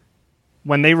record,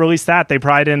 when they released that, they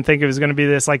probably didn't think it was going to be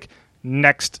this like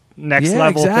next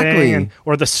level thing,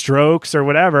 or the Strokes or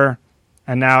whatever.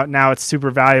 And now it's super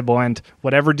valuable. And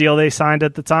whatever deal they signed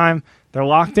at the time, they're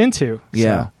locked into.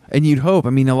 Yeah, so. And you'd hope. I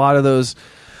mean, a lot of those.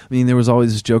 I mean, there was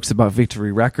always jokes about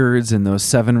Victory Records and those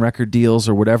 7 record deals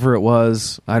or whatever it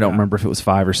was. I don't remember if it was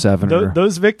 5 or 7.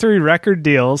 Those Victory Record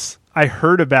deals I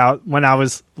heard about when I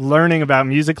was learning about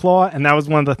music law, and that was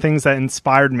one of the things that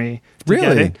inspired me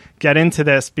to get into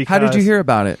this. Because, how did you hear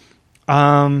about it?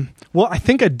 Well, I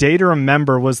think A Day to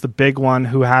Remember was the big one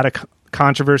who had a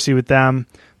controversy with them,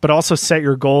 but also Set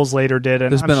Your Goals later did.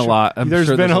 And there's been a lot. There's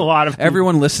been a lot of people.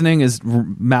 Everyone listening is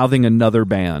mouthing another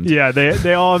band. Yeah,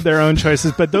 they all have their own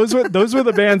choices, but those were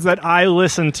the bands that I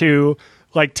listened to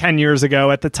like 10 years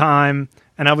ago at the time,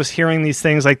 and I was hearing these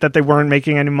things like that they weren't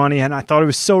making any money, and I thought it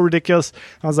was so ridiculous.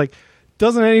 I was like,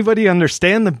 doesn't anybody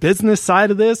understand the business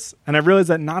side of this? And I realized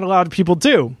that not a lot of people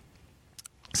do.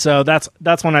 So that's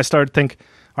when I started to think,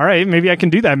 all right, maybe I can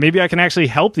do that. Maybe I can actually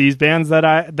help these bands that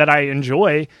I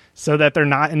enjoy so that they're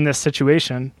not in this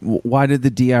situation. Why did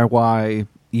the DIY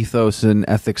ethos and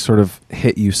ethics sort of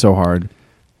hit you so hard?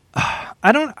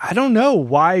 I don't know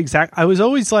why exactly. I was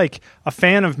always like a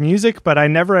fan of music, but I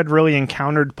never had really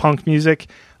encountered punk music.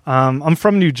 I'm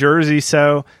from New Jersey,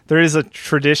 so there is a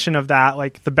tradition of that.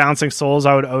 Like the Bouncing Souls,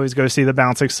 I would always go see the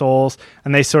Bouncing Souls,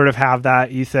 and they sort of have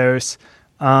that ethos.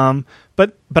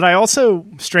 But I also,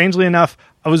 strangely enough,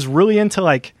 I was really into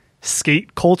like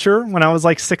skate culture when I was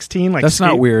like 16. Like that's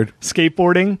not weird.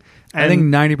 Skateboarding. And I think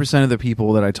 90% of the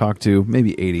people that I talk to,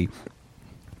 maybe 80,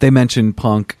 they mention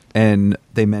punk and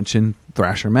they mention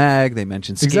Thrasher Mag. They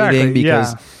mention skating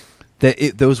because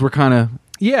those were kind of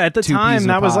at the time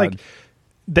that was like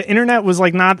the internet was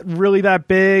like not really that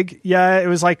big. Yeah, it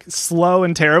was like slow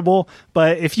and terrible.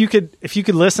 But if you could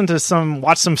listen to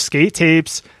watch some skate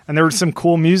tapes, and there was some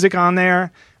cool music on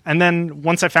there, and then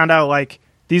once I found out like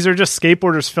these are just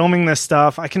skateboarders filming this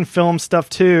stuff, I can film stuff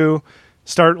too.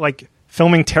 Start like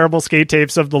filming terrible skate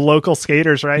tapes of the local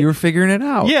skaters, right? You were figuring it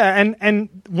out. Yeah, and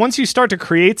once you start to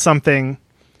create something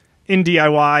in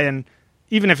DIY, and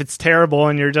even if it's terrible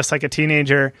and you're just like a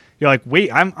teenager, you're like, wait,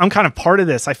 I'm kind of part of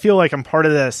this. I feel like I'm part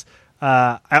of this.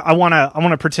 I want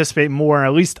to participate more.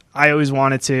 At least I always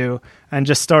wanted to, and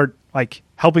just start like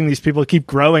helping these people keep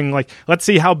growing. Like, let's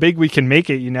see how big we can make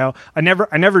it. You know, I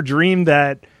never dreamed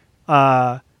that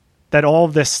all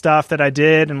of this stuff that I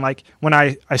did, and like when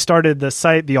I started the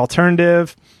site, The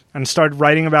Alternative, and started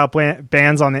writing about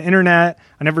bands on the internet,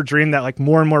 I never dreamed that like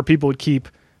more and more people would keep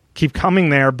coming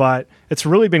there. But it's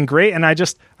really been great, and I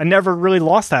never really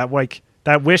lost that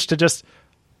wish to just,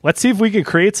 let's see if we could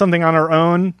create something on our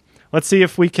own. Let's see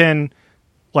if we can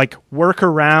like work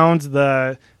around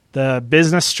the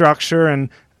business structure and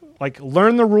like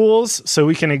learn the rules so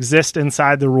we can exist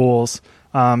inside the rules.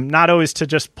 Not always to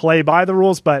just play by the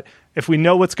rules, but if we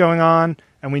know what's going on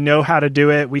and we know how to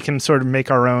do it, we can sort of make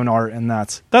our own art, and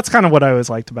that's kind of what I always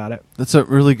liked about it. That's a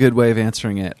really good way of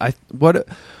answering it.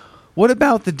 What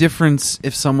about the difference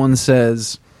if someone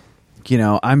says, you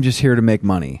know, I'm just here to make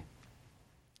money?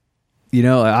 You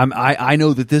know, I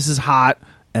know that this is hot,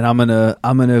 and I'm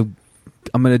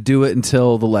gonna do it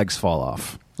until the legs fall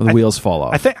off or the wheels fall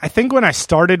off. I think when I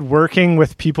started working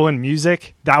with people in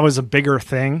music, that was a bigger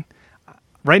thing.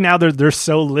 Right now, there's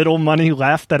so little money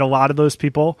left that a lot of those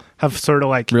people have sort of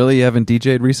like... Really? You haven't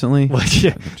DJ'd recently? Well,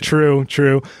 yeah,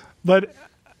 true. But,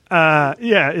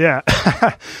 yeah.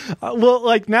 Well,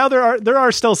 like now there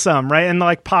are still some, right? And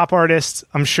like pop artists,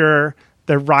 I'm sure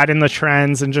they're riding the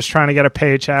trends and just trying to get a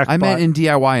paycheck. I meant in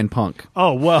DIY and punk.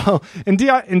 Oh, well, in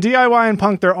DIY and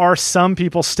punk, there are some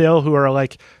people still who are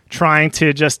like trying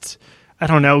to just... I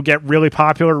don't know, get really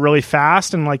popular really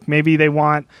fast, and like maybe they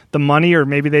want the money, or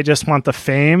maybe they just want the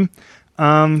fame,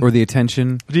 or the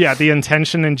attention. Yeah, the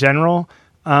attention in general.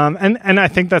 And I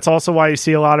think that's also why you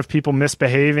see a lot of people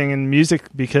misbehaving in music,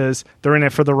 because they're in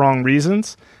it for the wrong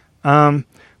reasons.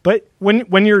 But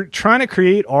when you're trying to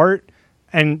create art,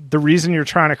 and the reason you're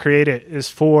trying to create it is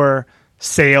for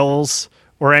sales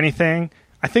or anything,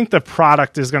 I think the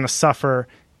product is going to suffer,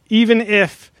 even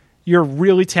if you're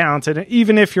really talented, and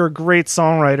even if you're a great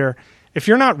songwriter. if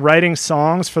you're not writing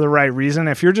songs for the right reason,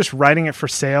 if you're just writing it for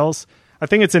sales, I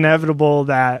think it's inevitable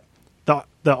that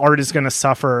the art is going to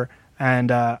suffer.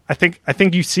 And I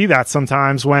think you see that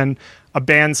sometimes when a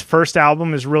band's first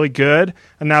album is really good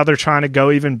and now they're trying to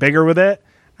go even bigger with it,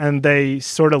 and they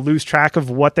sort of lose track of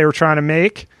what they were trying to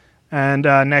make. And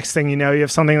next thing you know, you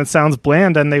have something that sounds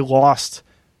bland, and they lost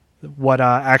what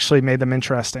actually made them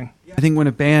interesting. I think when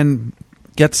a band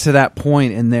gets to that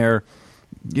point and they're,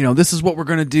 this is what we're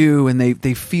going to do, and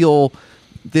they feel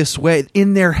this way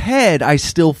in their head, I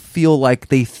still feel like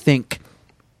they think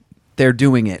they're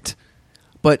doing it.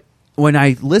 But when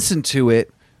I listen to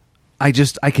it, I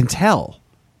can tell,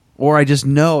 or I just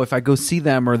know if I go see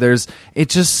them, or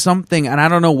it's just something, and I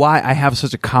don't know why I have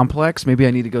such a complex. Maybe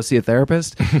I need to go see a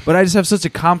therapist, but I just have such a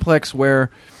complex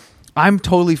where I'm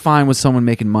totally fine with someone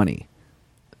making money.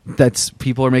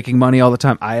 People are making money all the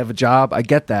time. I have a job. I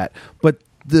get that. But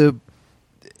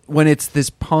when it's this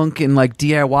punk and like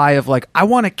DIY of like, I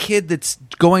want a kid that's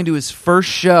going to his first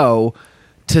show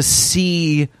to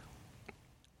see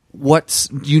what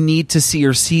you need to see,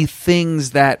 or see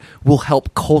things that will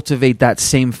help cultivate that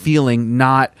same feeling,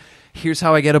 not here's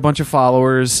how I get a bunch of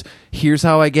followers, here's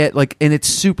how I get and it's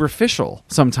superficial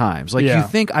sometimes. You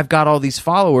think I've got all these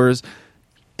followers,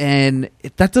 and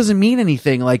that doesn't mean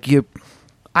anything.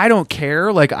 I don't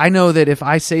care. I know that if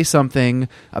I say something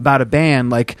about a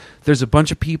band, there's a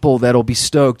bunch of people that'll be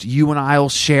stoked. You and I'll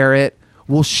share it.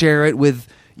 We'll share it with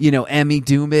Emmy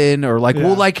Dooman, or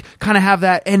we'll kind of have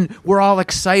that, and we're all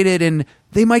excited, and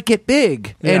they might get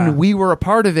big, and we were a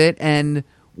part of it, and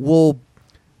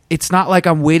it's not like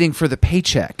I'm waiting for the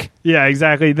paycheck. Yeah,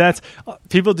 exactly. That's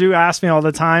people do ask me all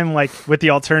the time, with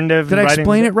the alternative. Did I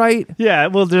explain it right? Yeah,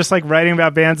 well, just writing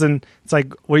about bands, and it's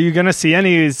were you going to see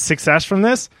any success from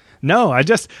this? No, I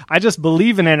just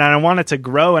believe in it, and I want it to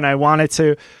grow, and I want it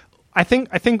to. I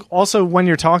think also when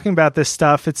you're talking about this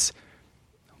stuff, it's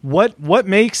what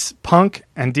makes punk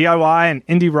and DIY and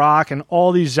indie rock and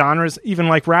all these genres, even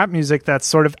rap music that's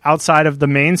sort of outside of the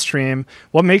mainstream,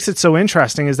 what makes it so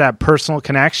interesting is that personal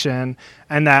connection,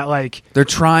 and that they're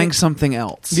trying something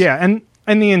else. Yeah,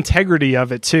 and the integrity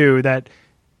of it too, that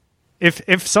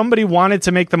if somebody wanted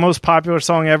to make the most popular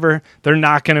song ever, they're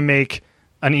not going to make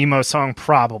an emo song,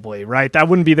 probably, right? That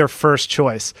wouldn't be their first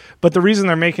choice. But the reason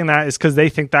they're making that is because they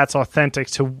think that's authentic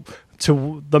to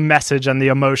the message and the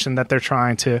emotion that they're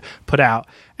trying to put out.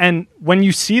 And when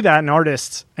you see that in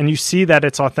artists, and you see that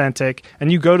it's authentic,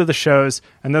 and you go to the shows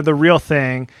and they're the real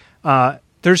thing,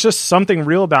 there's just something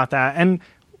real about that. And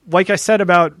like I said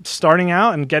about starting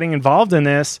out and getting involved in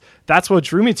this, that's what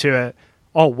drew me to it.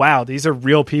 Oh, wow, these are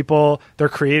real people. They're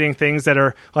creating things that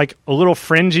are a little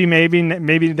fringy,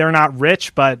 maybe they're not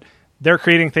rich, but they're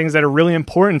creating things that are really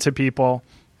important to people.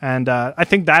 And I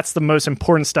think that's the most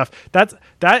important stuff.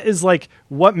 That is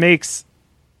what makes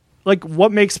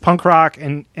punk rock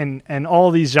and all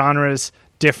these genres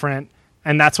different,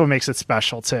 and that's what makes it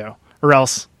special too. Or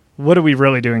else, what are we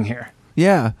really doing here?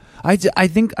 Yeah, I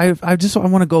think I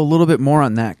want to go a little bit more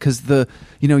on that, because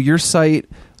your site,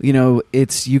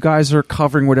 it's you guys are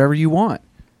covering whatever you want.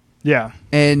 Yeah,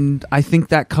 and I think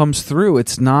that comes through.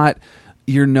 It's not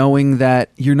you're knowing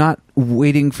that you're not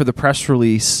waiting for the press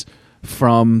release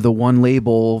from the one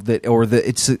label that, or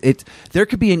there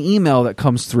could be an email that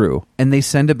comes through and they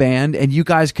send a band and you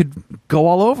guys could go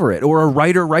all over it, or a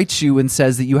writer writes you and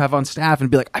says that you have on staff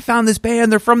and be like, I found this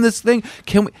band, they're from this thing,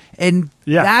 can we? And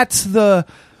that's the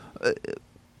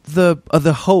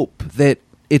hope that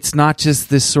it's not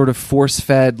just this sort of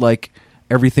force-fed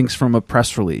everything's from a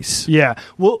press release. Yeah,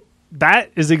 well, that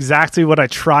is exactly what I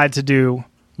tried to do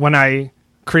when I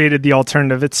created The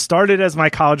Alternative. It started as my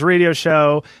college radio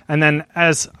show, and then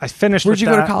as I finished Where'd you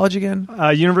go to college again?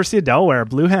 University of Delaware,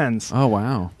 Blue Hens. Oh,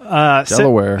 wow.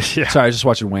 Delaware. Yeah. Sorry, I was just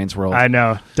watching Wayne's World. I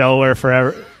know. Delaware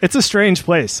forever. It's a strange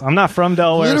place. I'm not from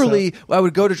Delaware. Literally, I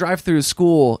would go to drive through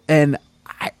school, and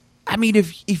I mean,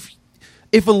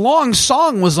 if a long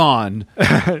song was on,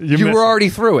 you were already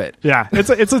through it. Yeah,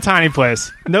 it's a tiny place.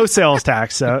 No sales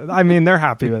tax, so I mean they're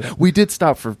happy with it. We did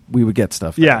stop we would get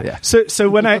stuff. Yeah. So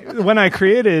when I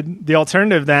created The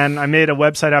Alternative, then I made a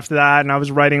website after that, and I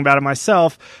was writing about it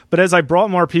myself. But as I brought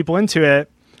more people into it,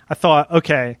 I thought,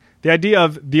 okay, the idea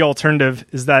of The Alternative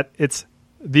is that it's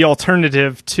the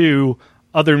alternative to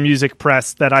other music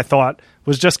press that I thought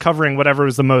was just covering whatever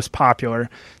was the most popular.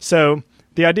 So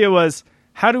the idea was,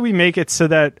 how do we make it so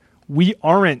that we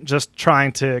aren't just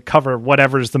trying to cover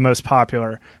whatever is the most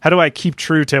popular? How do I keep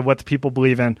true to what the people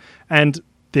believe in? And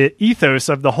the ethos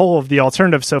of the whole of The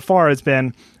Alternative so far has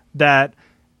been that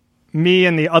me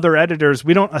and the other editors,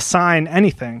 we don't assign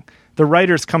anything. the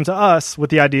writers come to us with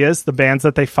the ideas, the bands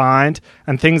that they find,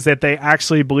 and things that they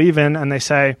actually believe in, and they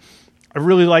say, I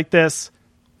really like this.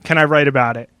 Can I write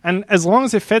about it? And as long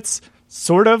as it fits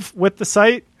sort of with the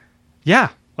site, yeah,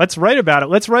 let's write about it.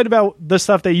 Let's write about the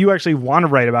stuff that you actually want to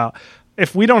write about.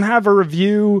 If we don't have a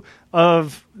review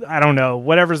of, I don't know,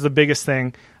 whatever's the biggest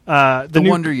thing, the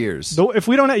Wonder Years. If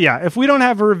we don't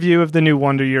have a review of the new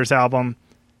Wonder Years album,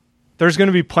 there's going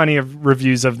to be plenty of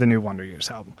reviews of the new Wonder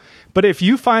Years album. But if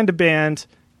you find a band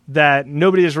that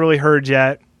nobody has really heard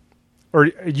yet, or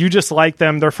you just like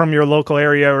them, they're from your local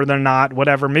area or they're not,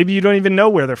 whatever, maybe you don't even know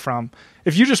where they're from.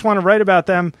 If you just want to write about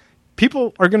them,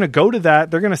 people are going to go to that.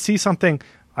 They're going to see something,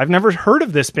 I've never heard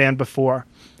of this band before.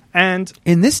 And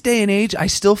in this day and age, I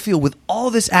still feel with all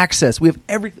this access, we have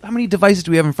how many devices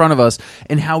do we have in front of us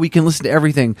and how we can listen to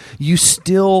everything, you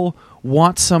still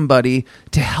want somebody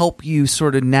to help you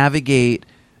sort of navigate.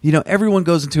 You know, everyone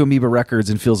goes into Amoeba Records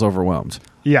and feels overwhelmed.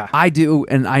 Yeah. I do,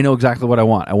 and I know exactly what I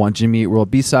want. I want Jimmy Eat World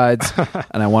B-sides,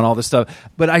 and I want all this stuff.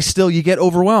 But you get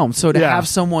overwhelmed. So to have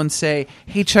someone say,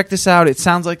 hey, check this out. It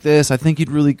sounds like this. I think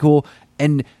you'd really cool.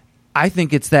 And I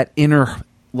think it's that inner,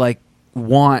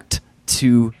 want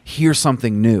to hear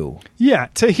something new. Yeah,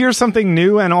 to hear something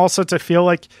new and also to feel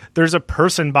like there's a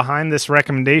person behind this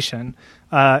recommendation.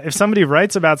 If somebody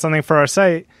writes about something for our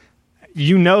site,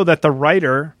 you know that the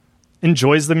writer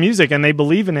enjoys the music and they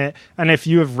believe in it. And if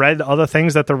you have read other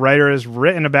things that the writer has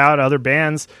written about, other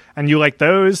bands, and you like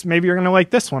those, maybe you're going to like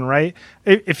this one, right?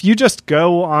 If you just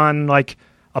go on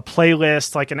a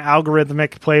playlist, like an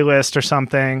algorithmic playlist or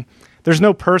something, there's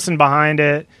no person behind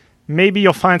it. Maybe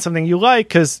you'll find something you like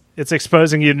because it's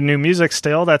exposing you to new music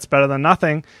still. That's better than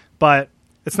nothing. But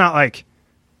it's not like,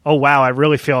 oh, wow, I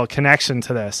really feel a connection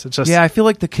to this. It's just... Yeah, I feel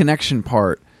like the connection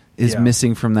part is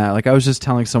missing from that. Like I was just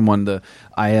telling someone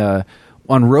on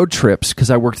road trips, because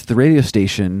I worked at the radio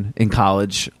station in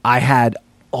college, I had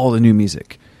all the new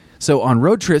music. So on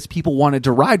road trips, people wanted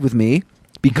to ride with me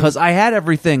because I had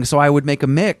everything. So I would make a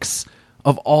mix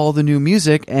of all the new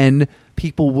music and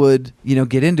people would,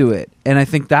 get into it. And I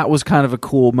think that was kind of a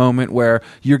cool moment where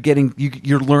you're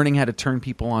learning how to turn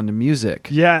people on to music.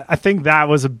 Yeah, I think that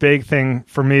was a big thing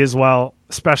for me as well,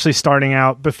 especially starting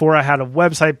out. Before I had a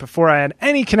website, before I had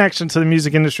any connection to the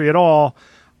music industry at all,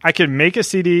 I could make a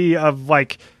CD of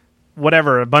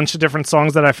a bunch of different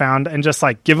songs that I found and just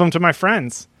give them to my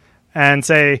friends and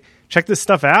say, check this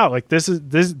stuff out. These are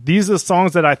the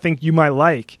songs that I think you might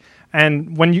like.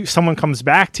 And when someone comes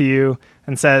back to you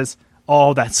and says,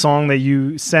 oh, that song that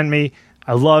you sent me,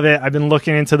 I love it. I've been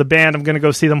looking into the band. I'm going to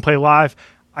go see them play live.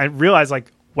 I realize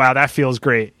wow, that feels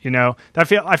great. I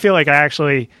feel like I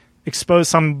actually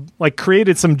exposed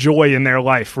created some joy in their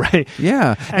life, right?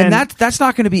 Yeah. And that's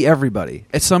not going to be everybody.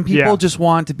 Some people just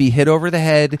want to be hit over the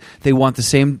head. They want the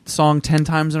same song 10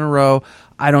 times in a row.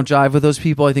 I don't jive with those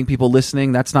people. I think people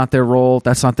listening, that's not their role.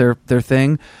 That's not their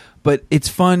thing. But it's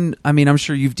fun. I mean, I'm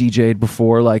sure you've DJ'd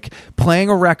before. Playing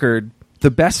a record, the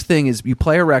best thing is you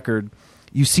play a record,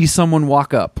 you see someone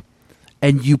walk up,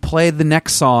 and you play the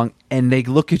next song, and they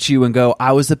look at you and go,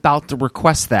 I was about to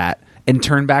request that, and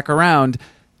turn back around.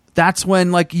 That's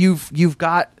when you've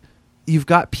got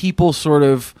people sort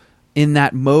of in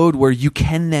that mode where you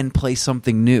can then play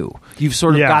something new. You've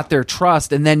sort of got their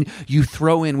trust, and then you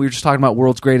throw in, we were just talking about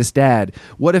World's Greatest Dad.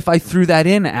 What if I threw that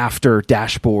in after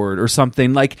Dashboard or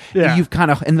something? You've kind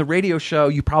of, in the radio show,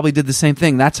 you probably did the same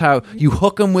thing. That's how you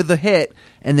hook them with a hit,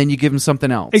 and then you give them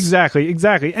something else.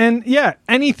 Exactly. And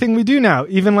anything we do now,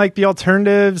 even the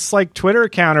alternatives, Twitter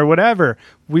account or whatever,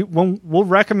 we'll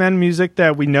recommend music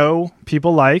that we know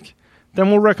people like. Then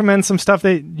we'll recommend some stuff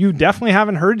that you definitely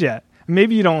haven't heard yet.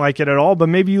 Maybe you don't like it at all, but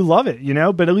maybe you love it,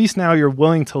 but at least now you're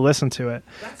willing to listen to it.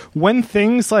 When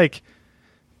things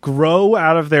grow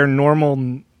out of their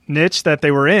normal niche that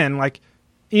they were in,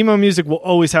 emo music will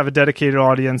always have a dedicated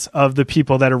audience of the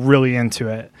people that are really into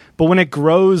it. But when it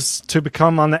grows to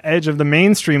become on the edge of the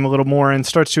mainstream a little more and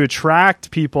starts to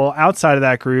attract people outside of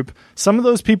that group, some of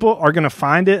those people are going to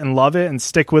find it and love it and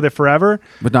stick with it forever.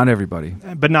 But not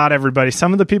everybody.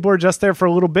 Some of the people are just there for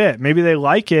a little bit. Maybe they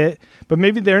like it, but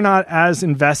maybe they're not as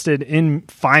invested in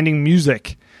finding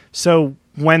music. So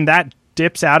when that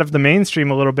dips out of the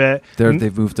mainstream a little bit,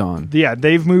 they've moved on. Yeah,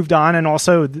 they've moved on, and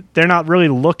also they're not really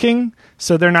looking,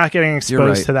 so they're not getting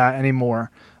exposed to that anymore.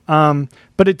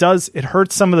 But it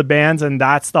hurts some of the bands, and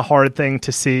that's the hard thing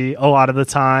to see a lot of the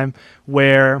time,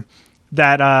 where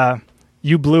that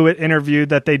You Blew It interview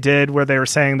that they did, where they were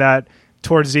saying that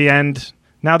towards the end,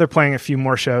 now they're playing a few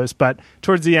more shows, but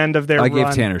towards the end of their run,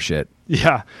 gave Tanner shit.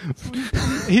 Yeah.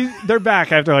 They're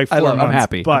back after 4 months. I'm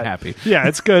happy. But, I'm happy. Yeah,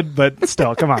 it's good, but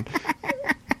still, come on.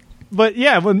 But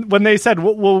yeah, when they said,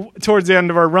 well, towards the end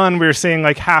of our run, we were seeing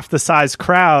like half the size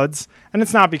crowds, and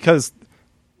it's not because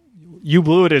You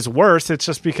Blew It is worse. It's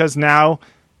just because now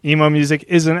emo music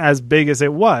isn't as big as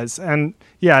it was. And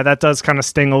yeah, that does kind of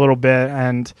sting a little bit.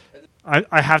 And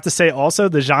I have to say also,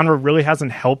 the genre really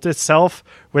hasn't helped itself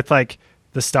with like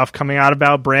the stuff coming out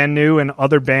about Brand New and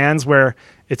other bands where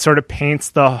it sort of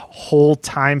paints the whole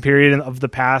time period of the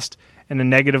past in a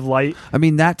negative light. I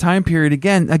mean, that time period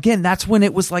again, that's when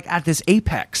it was like at this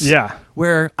apex. Yeah.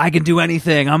 Where I can do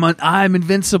anything. I'm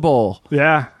invincible.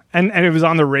 Yeah. And it was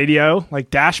on the radio. Like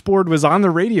Dashboard was on the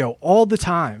radio all the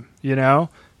time, you know?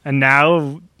 And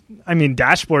now, I mean,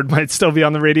 Dashboard might still be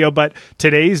on the radio, but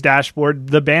today's Dashboard,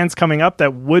 the bands coming up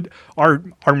that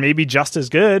are maybe just as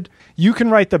good. You can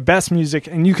write the best music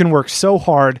and you can work so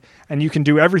hard and you can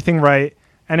do everything right.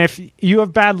 And if you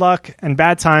have bad luck and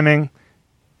bad timing,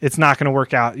 it's not going to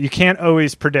work out. You can't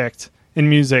always predict in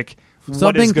music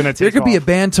what is going to take There could be a off.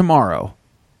 band tomorrow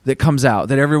that comes out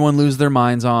that everyone loses their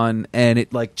minds on, and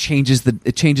it like changes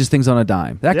things on a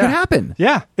dime. That could happen.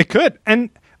 Yeah, it could.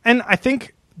 And I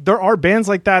think there are bands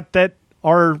like that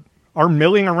are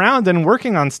milling around and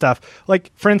working on stuff.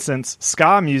 Like, for instance,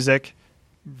 ska music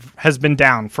has been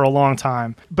down for a long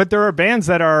time, but there are bands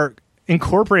that are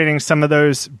incorporating some of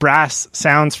those brass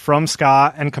sounds from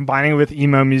ska and combining with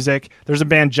emo music. There's a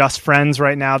band, Just Friends,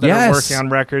 right now that are working on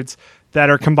records that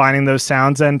are combining those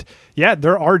sounds. And yeah,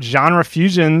 there are genre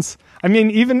fusions. I mean,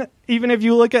 even if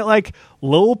you look at like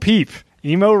Lil Peep,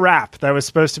 emo rap, that was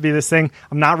supposed to be this thing.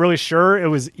 I'm not really sure it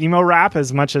was emo rap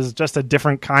as much as just a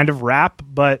different kind of rap,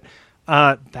 but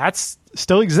that's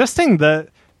still existing. The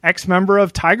ex-member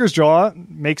of Tiger's Jaw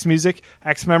makes music,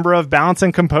 ex-member of Balance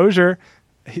and Composure,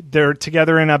 they're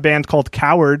together in a band called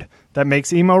Coward that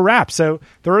makes emo rap. So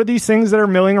there are these things that are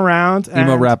milling around.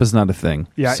 Emo rap is not a thing.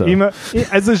 Yeah, so. Emo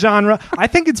as a genre, I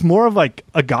think it's more of like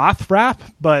a goth rap,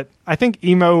 but I think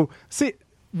emo. See,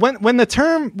 when the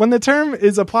term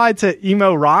is applied to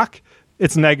emo rock,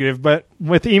 it's negative, but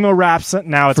with emo raps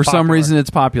now, it's for popular. some reason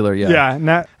it's popular. Yeah,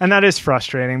 and that is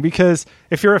frustrating because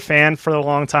if you're a fan for a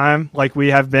long time, like we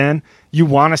have been, you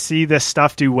want to see this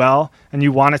stuff do well, and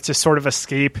you want it to sort of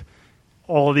escape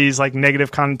all these like negative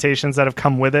connotations that have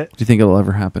come with it. Do you think it'll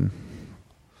ever happen?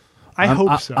 I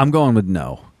hope so. I'm going with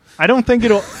no. I don't think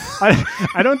it'll.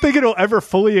 I don't think it'll ever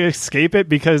fully escape it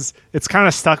because it's kind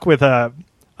of stuck with a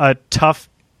tough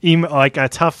emo, like a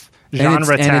tough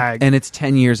genre tag. And it's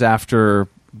 10 years after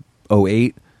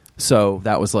 2008, so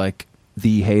that was like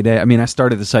the heyday. I mean, I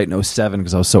started the site in 2007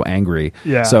 because I was so angry.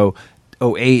 Yeah. So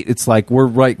 2008, it's like we're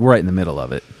right in the middle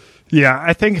of it. Yeah,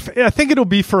 I think it'll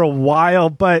be for a while,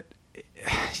 but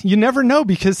you never know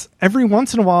because every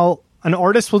once in a while an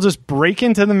artist will just break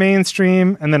into the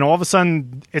mainstream and then all of a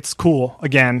sudden it's cool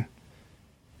again.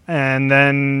 And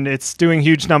then it's doing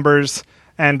huge numbers.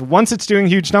 And once it's doing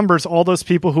huge numbers, all those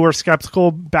people who were skeptical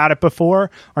about it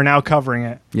before are now covering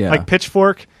it. Yeah. Like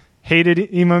Pitchfork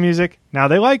hated emo music. Now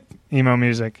they like emo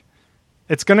music.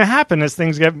 It's going to happen as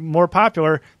things get more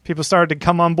popular. People start to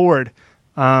come on board.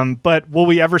 But will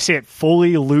we ever see it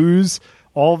fully lose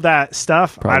all of that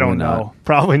stuff? Probably I don't not. know.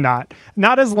 Probably not.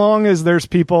 Not as long as there's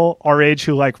people our age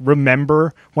who like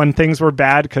remember when things were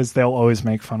bad, because they'll always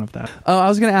make fun of that. I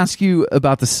was going to ask you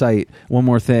about the site. One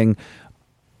more thing.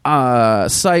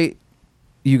 Site,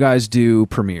 you guys do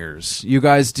premieres. You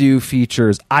guys do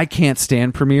features. I can't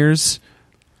stand premieres.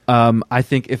 I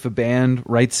think if a band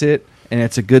writes it and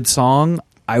it's a good song,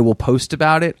 I will post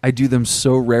about it. I do them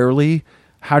so rarely.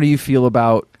 How do you feel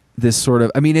about this sort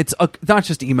of, I mean, it's not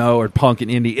just emo or punk and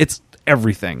indie, it's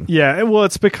everything. Yeah, well,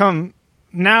 it's become,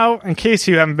 now, in case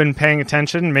you haven't been paying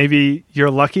attention, maybe you're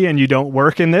lucky and you don't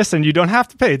work in this and you don't have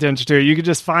to pay attention to it. You can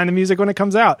just find the music when it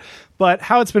comes out. But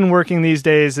how it's been working these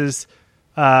days is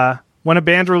when a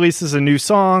band releases a new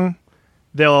song,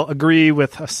 they'll agree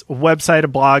with a website, a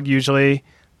blog usually,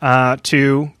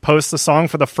 to post the song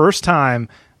for the first time,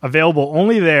 available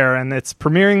only there, and it's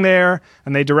premiering there,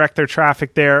 and they direct their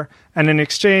traffic there, and in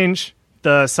exchange,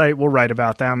 the site will write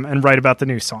about them and write about the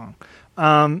new song.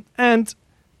 And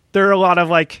there are a lot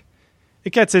of it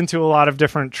gets into a lot of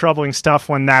different troubling stuff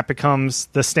when that becomes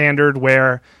the standard,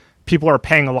 where people are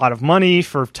paying a lot of money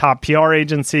for top PR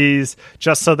agencies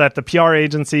just so that the PR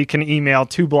agency can email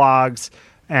two blogs,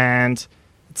 and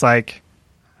it's like,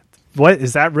 what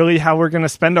is that really how we're going to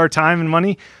spend our time and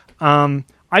money?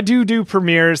 I do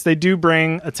premieres. They do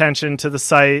bring attention to the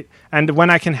site. And when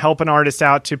I can help an artist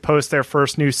out to post their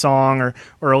first new song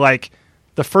or like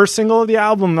the first single of the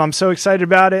album, I'm so excited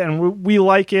about it and we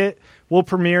like it, we'll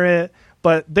premiere it.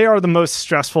 But they are the most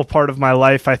stressful part of my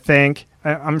life, I think.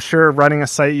 I'm sure running a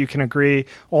site, you can agree,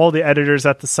 all the editors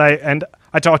at the site. And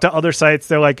I talk to other sites,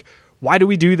 they're like, why do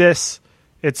we do this?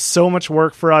 It's so much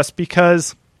work for us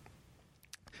because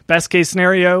best case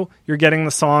scenario, you're getting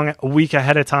the song a week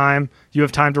ahead of time. You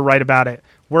have time to write about it.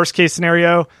 Worst case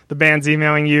scenario, the band's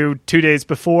emailing you 2 days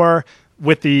before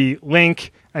with the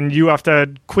link, and you have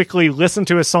to quickly listen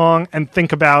to a song and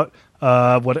think about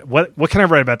what can I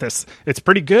write about this? It's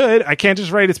pretty good. I can't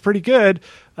just write it's pretty good,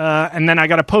 and then I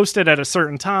got to post it at a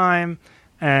certain time,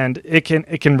 and it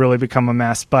can really become a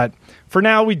mess. But for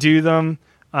now, we do them.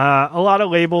 A lot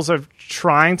of labels are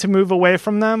trying to move away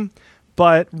from them,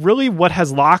 but really what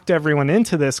has locked everyone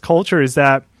into this culture is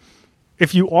that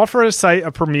if you offer a site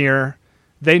a premiere,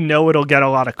 they know it'll get a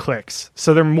lot of clicks,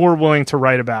 so they're more willing to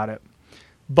write about it.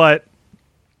 But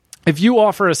if you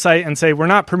offer a site and say, we're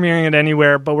not premiering it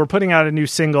anywhere, but we're putting out a new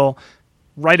single,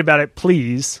 write about it,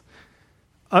 please,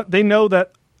 they know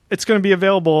that it's going to be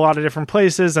available a lot of different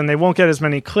places and they won't get as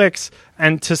many clicks.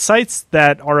 And to sites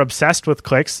that are obsessed with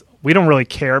clicks, we don't really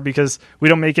care because we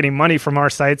don't make any money from our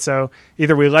site. So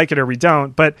either we like it or we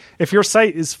don't. But if your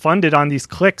site is funded on these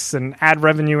clicks and ad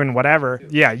revenue and whatever,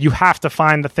 yeah, you have to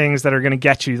find the things that are going to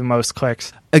get you the most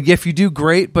clicks. If you do,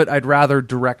 great, but I'd rather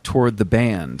direct toward the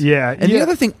band. Yeah. And the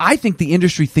other thing, I think the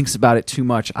industry thinks about it too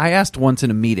much. I asked once in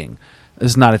a meeting,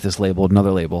 it's not at this label,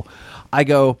 another label. I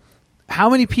go, how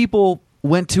many people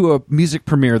went to a music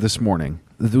premiere this morning?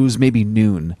 It was maybe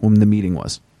noon when the meeting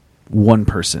was. One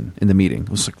person in the meeting. It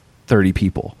was like 30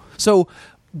 people. So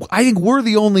I think we're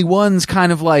the only ones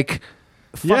kind of like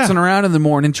futzing around in the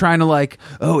morning trying to like,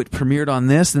 oh, it premiered on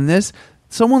this and this.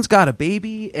 Someone's got a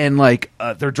baby and like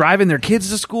they're driving their kids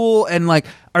to school and like,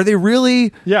 are they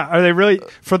really? Yeah. Are they really?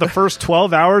 For the first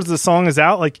 12 hours the song is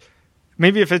out, like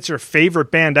maybe if it's your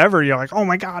favorite band ever, you're like, oh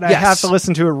my God, I have to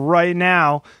listen to it right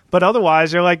now. But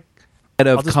otherwise you're like,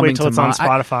 I'll just wait till it's on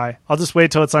Spotify. I'll just wait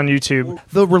till it's on YouTube.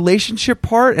 The relationship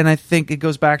part, and I think it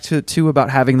goes back to too about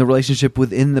having the relationship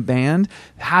within the band,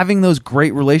 having those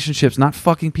great relationships, not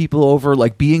fucking people over,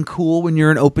 like being cool when you're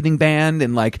an opening band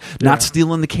and like not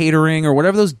stealing the catering or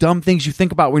whatever those dumb things you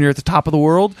think about when you're at the top of the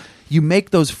world. You make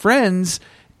those friends,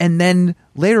 and then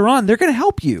later on, they're going to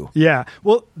help you. Yeah.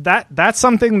 Well, that's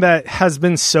something that has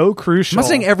been so crucial. I'm not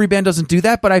saying every band doesn't do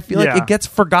that, but I feel like it gets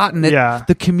forgotten at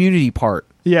the community part.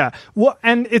 Yeah. Well,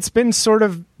 and it's been sort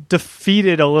of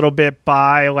defeated a little bit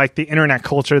by like the internet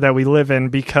culture that we live in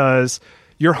because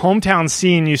your hometown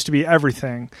scene used to be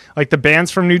everything. Like the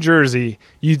bands from New Jersey,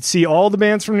 you'd see all the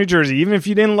bands from New Jersey, even if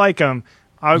you didn't like them.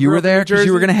 You were there because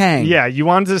you were going to hang. Yeah, you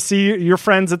wanted to see your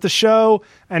friends at the show,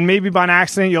 and maybe by an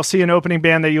accident you'll see an opening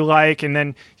band that you like, and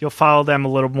then you'll follow them a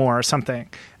little more or something.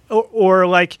 Or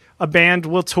like a band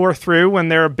will tour through when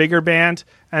they're a bigger band,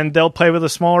 and they'll play with a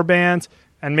smaller band,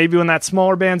 and maybe when that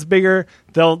smaller band's bigger,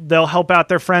 they'll help out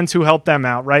their friends who help them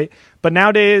out, right? But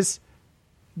nowadays,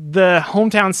 the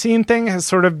hometown scene thing has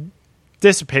sort of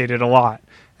dissipated a lot.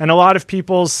 And a lot of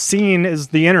people's scene is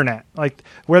the internet. Like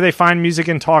where they find music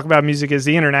and talk about music is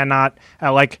the internet, not at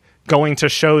like going to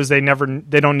shows they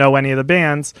don't know any of the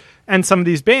bands. And some of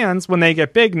these bands, when they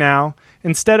get big now,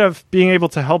 instead of being able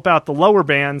to help out the lower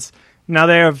bands, now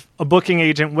they have a booking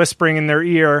agent whispering in their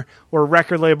ear or a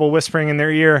record label whispering in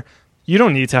their ear, you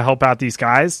don't need to help out these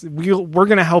guys. We're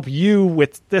going to help you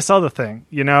with this other thing,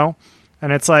 you know?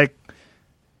 And it's like,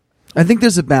 I think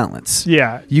there's a balance.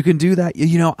 Yeah. You can do that.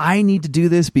 You know, I need to do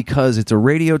this because it's a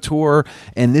radio tour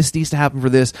and this needs to happen for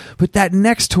this. But that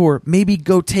next tour, maybe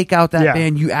go take out that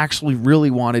band you actually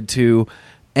really wanted to,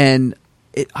 and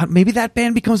maybe that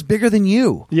band becomes bigger than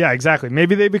you. Yeah, exactly.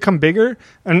 Maybe they become bigger,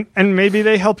 and maybe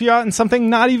they help you out in something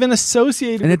not even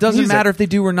associated with And it doesn't music. matter if they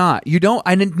do or not. You don't.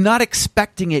 I'm not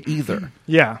expecting it either.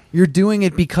 Yeah. You're doing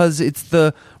it because it's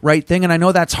the right thing. And I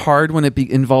know that's hard when it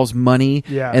involves money.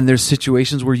 Yeah. And there's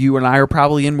situations where you and I are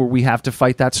probably in where we have to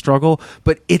fight that struggle.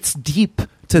 But it's deep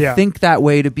to think that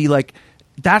way, to be like,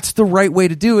 that's the right way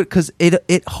to do it because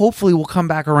it hopefully will come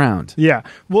back around. Yeah.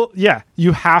 Well, yeah,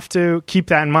 you have to keep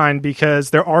that in mind because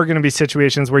there are going to be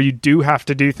situations where you do have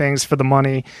to do things for the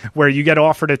money, where you get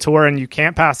offered a tour and you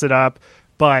can't pass it up.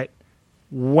 But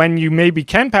when you maybe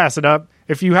can pass it up,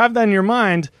 if you have that in your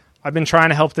mind, I've been trying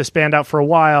to help this band out for a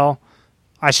while,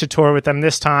 I should tour with them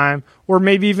this time, or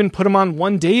maybe even put them on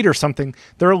one date or something.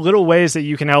 There are little ways that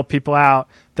you can help people out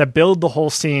that build the whole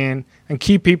scene and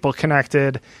keep people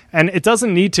connected. And it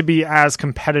doesn't need to be as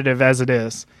competitive as it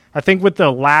is. I think with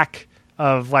the lack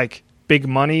of like big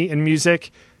money in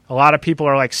music, a lot of people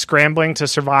are like scrambling to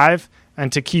survive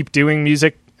and to keep doing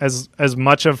music as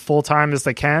much of full time as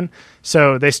they can.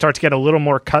 So they start to get a little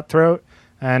more cutthroat.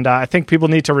 And I think people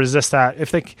need to resist that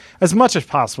as much as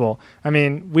possible. I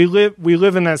mean, we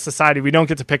live in a society. We don't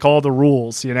get to pick all the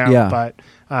rules, you know. Yeah. But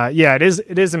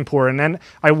it is important, and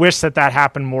I wish that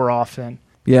happened more often.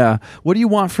 Yeah. What do you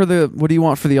want for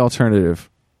the alternative?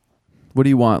 What do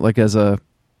you want?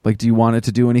 Do you want it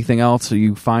to do anything else? Are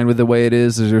you fine with the way it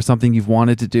is? Is there something you've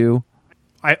wanted to do?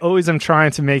 I always am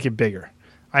trying to make it bigger.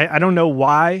 I don't know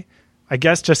why. I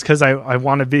guess just because I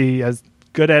want to be as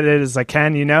good at it as I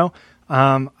can,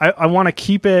 I want to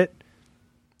keep it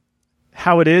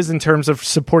how it is in terms of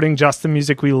supporting just the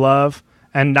music we love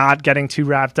and not getting too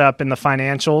wrapped up in the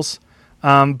financials.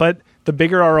 But the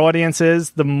bigger our audience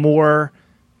is, the more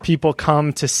people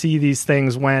come to see these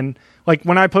things. When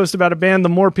I post about a band, the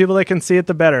more people that can see it,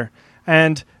 the better.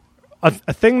 And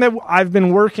a thing that I've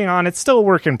been working on, it's still a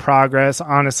work in progress,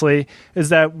 honestly, is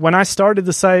that when I started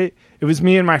the site, it was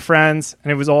me and my friends,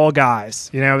 and it was all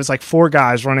guys. It was like 4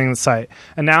 guys running the site.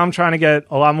 And now I'm trying to get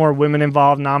a lot more women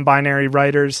involved, non-binary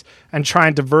writers, and try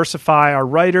and diversify our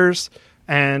writers.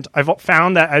 And I've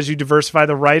found that as you diversify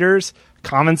the writers,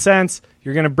 common sense,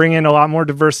 you're going to bring in a lot more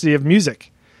diversity of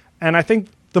music. And I think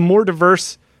the more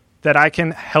diverse that I can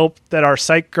help that our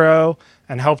site grow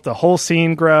and help the whole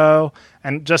scene grow,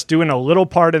 and just doing a little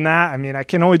part in that. I mean, I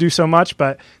can only do so much,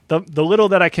 but the little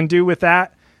that I can do with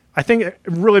that, I think it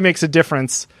really makes a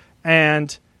difference.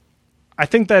 And I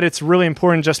think that it's really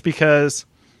important just because,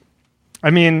 I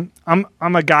mean, I'm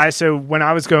a guy, so when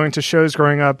I was going to shows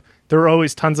growing up, there were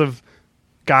always tons of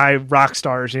guy rock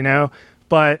stars,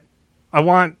 but I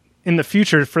want in the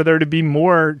future for there to be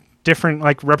more different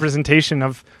representation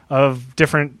of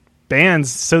different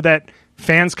bands, so that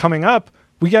fans coming up,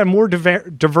 we got more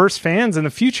diverse fans in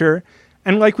the future.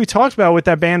 And like we talked about with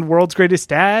that band World's Greatest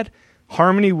Dad,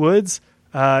 Harmony Woods,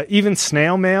 even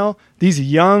Snail Mail, these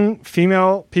young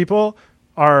female people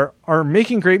are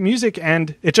making great music,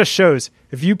 and it just shows.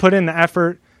 If you put in the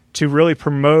effort to really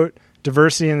promote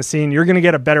diversity in the scene, you're going to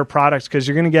get a better product, because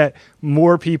you're going to get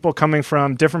more people coming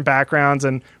from different backgrounds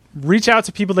and reach out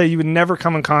to people that you would never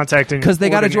come in contact in, because they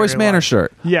got a Joyce Manor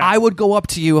shirt. Yeah, I would go up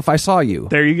to you if I saw you.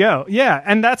 There you go. Yeah,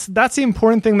 and that's the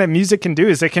important thing that music can do,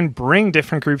 is it can bring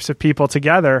different groups of people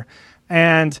together.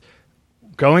 And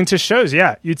going to shows,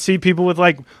 you'd see people with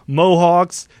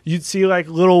mohawks, you'd see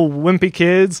little wimpy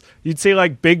kids, you'd see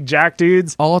big jack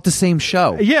dudes, all at the same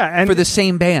show. Yeah, and for the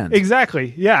same band.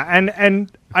 Exactly. Yeah,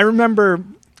 and I remember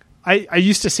I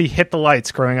used to see Hit the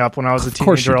Lights growing up when I was a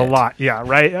teenager a lot. Yeah,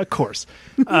 right? Of course.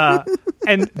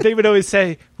 And they would always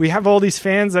say, we have all these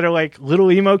fans that are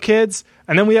little emo kids,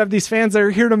 and then we have these fans that are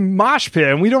here to mosh pit,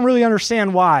 and we don't really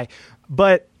understand why.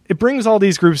 But it brings all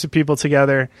these groups of people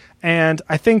together, and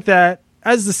I think that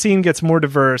as the scene gets more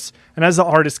diverse, and as the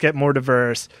artists get more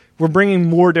diverse, we're bringing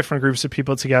more different groups of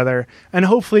people together, and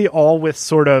hopefully all with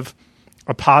sort of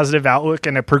a positive outlook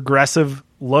and a progressive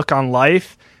look on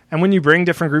life. And when you bring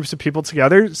different groups of people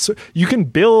together, so you can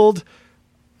build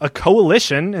a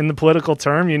coalition in the political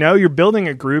term. You're building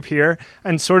a group here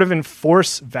and sort of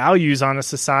enforce values on a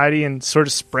society and sort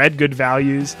of spread good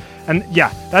values. And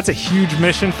yeah, that's a huge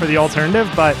mission for the alternative.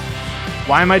 But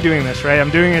why am I doing this, right?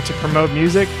 I'm doing it to promote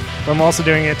music, but I'm also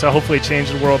doing it to hopefully change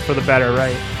the world for the better,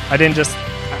 right?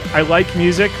 I like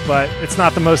music, but it's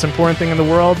not the most important thing in the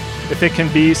world. If it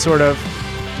can be sort of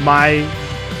my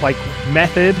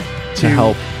method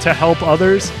to help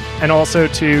others, and also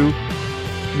to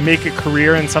make a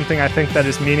career in something I think that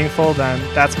is meaningful, then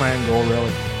that's my end goal,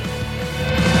 really.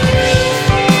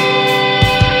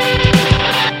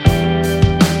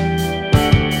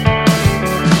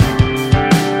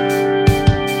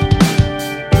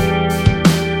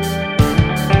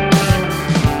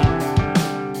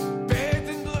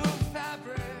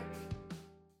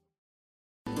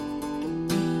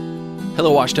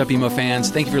 Hello, Washed Up Emo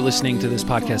fans. Thank you for listening to this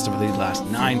podcast over the last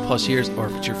 9+ years, or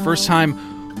if it's your first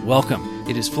time, welcome.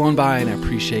 It has flown by, and I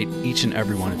appreciate each and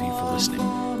every one of you for listening.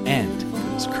 And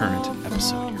for this current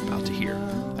episode you're about to hear,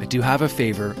 I do have a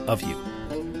favor of you.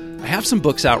 I have some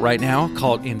books out right now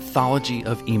called Anthology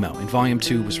of Emo, and Volume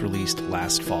 2 was released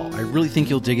last fall. I really think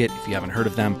you'll dig it if you haven't heard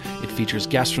of them. It features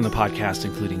guests from the podcast,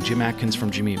 including Jim Atkins from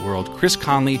Jimmy Eat World, Chris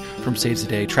Conley from Saves the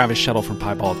Day, Travis Shuttle from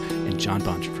Piebald, and John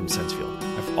Bunch from Sensefield.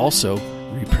 I've also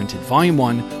reprinted Volume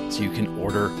 1 so you can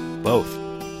order both.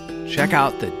 Check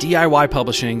out the DIY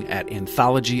publishing at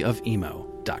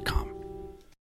anthologyofemo.com.